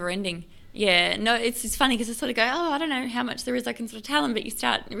 Never ending. Yeah, no, it's funny because I sort of go, I don't know how much there is I can sort of tell him, but you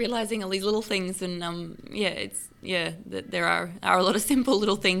start realising all these little things, and that there are a lot of simple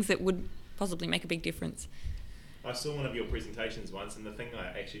little things that would possibly make a big difference. I saw one of your presentations once, and the thing I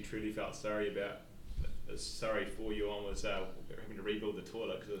actually truly felt sorry for you on was having to rebuild the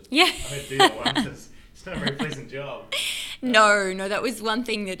toilet, because I had to do that once. It's not a very pleasant job. No, that was one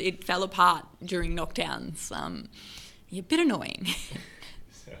thing that it fell apart during knockdowns. A bit annoying.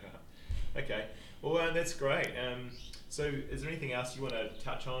 Okay, well that's great. So is there anything else you want to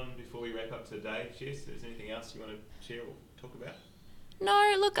touch on before we wrap up today, Jess? Is there anything else you want to share or talk about?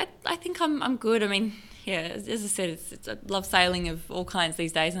 No, look, I think I'm good. I mean, as I said, I love sailing of all kinds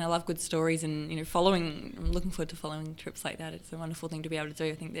these days, and I love good stories, and I'm looking forward to following trips like that. It's a wonderful thing to be able to do.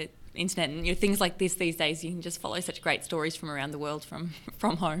 I think that internet and things like this these days, you can just follow such great stories from around the world from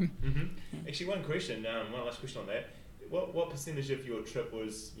home. Mm-hmm. Yeah. Actually, one last question on that. What percentage of your trip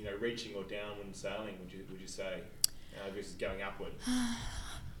was reaching or downwind sailing? Would you say versus going upward?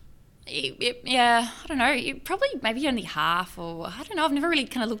 I don't know. Probably maybe only half, or I don't know. I've never really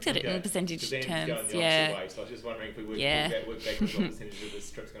kind of looked at it in percentage terms. Going the opposite way, so I was just wondering if we work back what percentage of this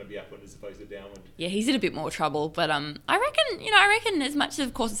trip's going to be upward as opposed to downwind. Yeah, he's in a bit more trouble, but I reckon as much as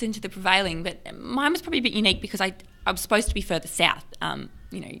of course it's into the prevailing, but mine was probably a bit unique because I was supposed to be further south.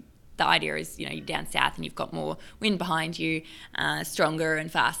 The idea is, you're down south and you've got more wind behind you, stronger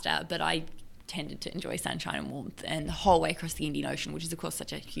and faster, but I tended to enjoy sunshine and warmth, and the whole way across the Indian Ocean, which is of course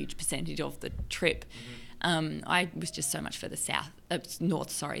such a huge percentage of the trip. Mm-hmm. I was just so much further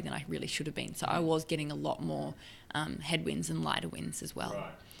north than I really should have been, so I was getting a lot more headwinds and lighter winds as well.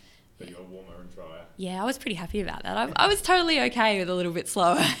 Right. But you're warmer and drier. Yeah, I was pretty happy about that. I was totally okay with a little bit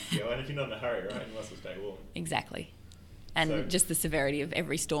slower. Yeah, and if you're not in a hurry, right, you must as well stay warm. Exactly. And just the severity of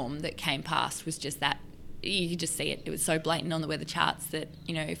every storm that came past was just that. You could just see it. It was so blatant on the weather charts that,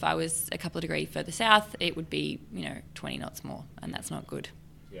 if I was a couple of degrees further south, it would be, 20 knots more, and that's not good.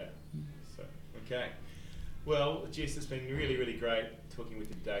 Yeah. So, okay. Well, Jess, it's been really, really great talking with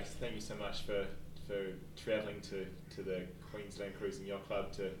you today. So thank you so much for travelling to the Queensland Cruise and Yacht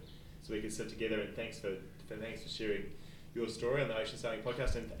Club so we could sit together, and thanks for sharing your story on the Ocean Sailing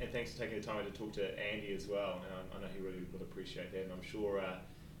Podcast, and thanks for taking the time to talk to Andy as well. And I know he really will appreciate that, and I'm sure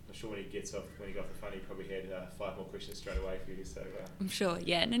when he gets off the phone, he probably had 5 more questions straight away for you. So I'm sure.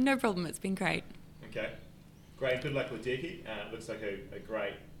 Yeah, no problem. It's been great. Okay, great. Good luck with Decky. It looks like a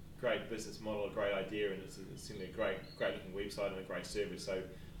great business model, a great idea, and it's certainly a great looking website and a great service. So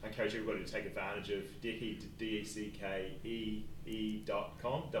I encourage everybody to take advantage of Decky, DECKEE.com.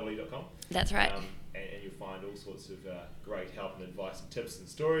 That's right. And you'll find all sorts of great help and advice and tips and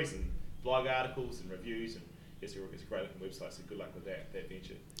stories and blog articles and reviews, and it's a great looking website, so good luck with that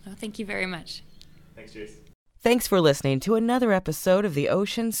venture. Oh, thank you very much. Thanks, Jess. Thanks for listening to another episode of the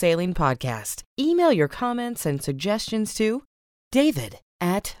Ocean Sailing Podcast. Email your comments and suggestions to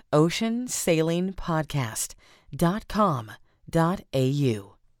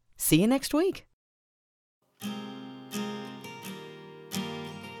david@oceansailingpodcast.com.au. See you next week.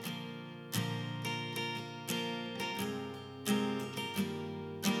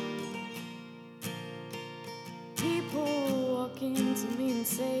 To me and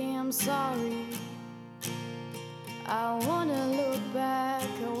say I'm sorry. I wanna look back,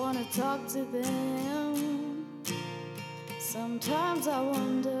 I wanna talk to them. Sometimes I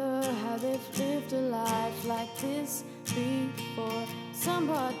wonder how they've lived a life like this before.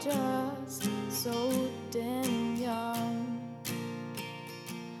 some are just so damn young.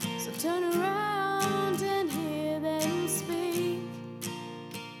 So turn around and hear them speak.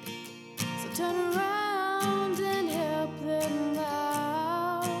 So turn around and help them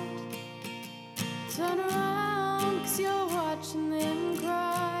out. Turn around 'cause you're watching them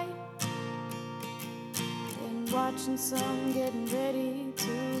cry and watching some getting ready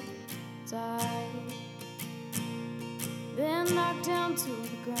to die. Then knocked down to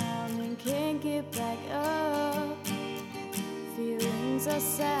the ground and can't get back up. Feelings are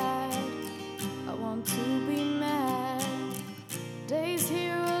sad, I want to be mad. Days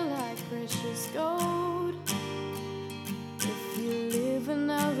here are like precious gold. If you live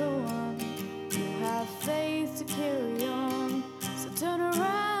another one, you'll have faith to carry on. So turn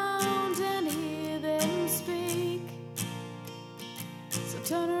around and hear them speak. So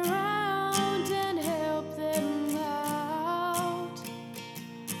turn around and help them out.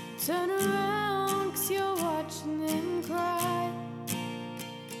 Turn around 'cause you're watching them cry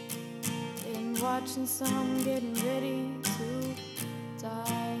and watching some getting ready to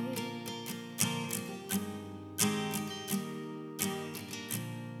die.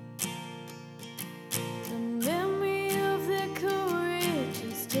 The memory of their courage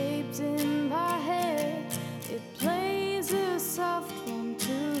is taped in my head. It plays a soft one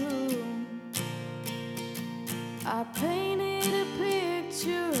too. I painted a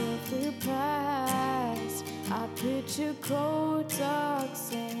picture of the past. I picture cold, dark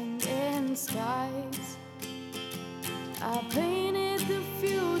sand and skies. I painted the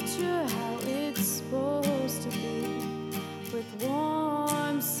future how it's supposed to be, with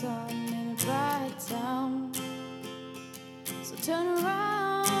warm sun and a bright town. So turn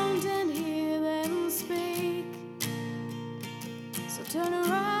around and hear them speak. So turn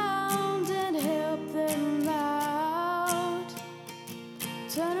around and help them out.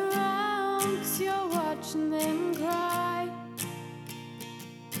 Turn around 'cause you're watching them cry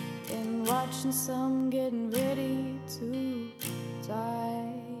and watching some getting ready to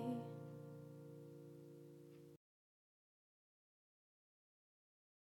die.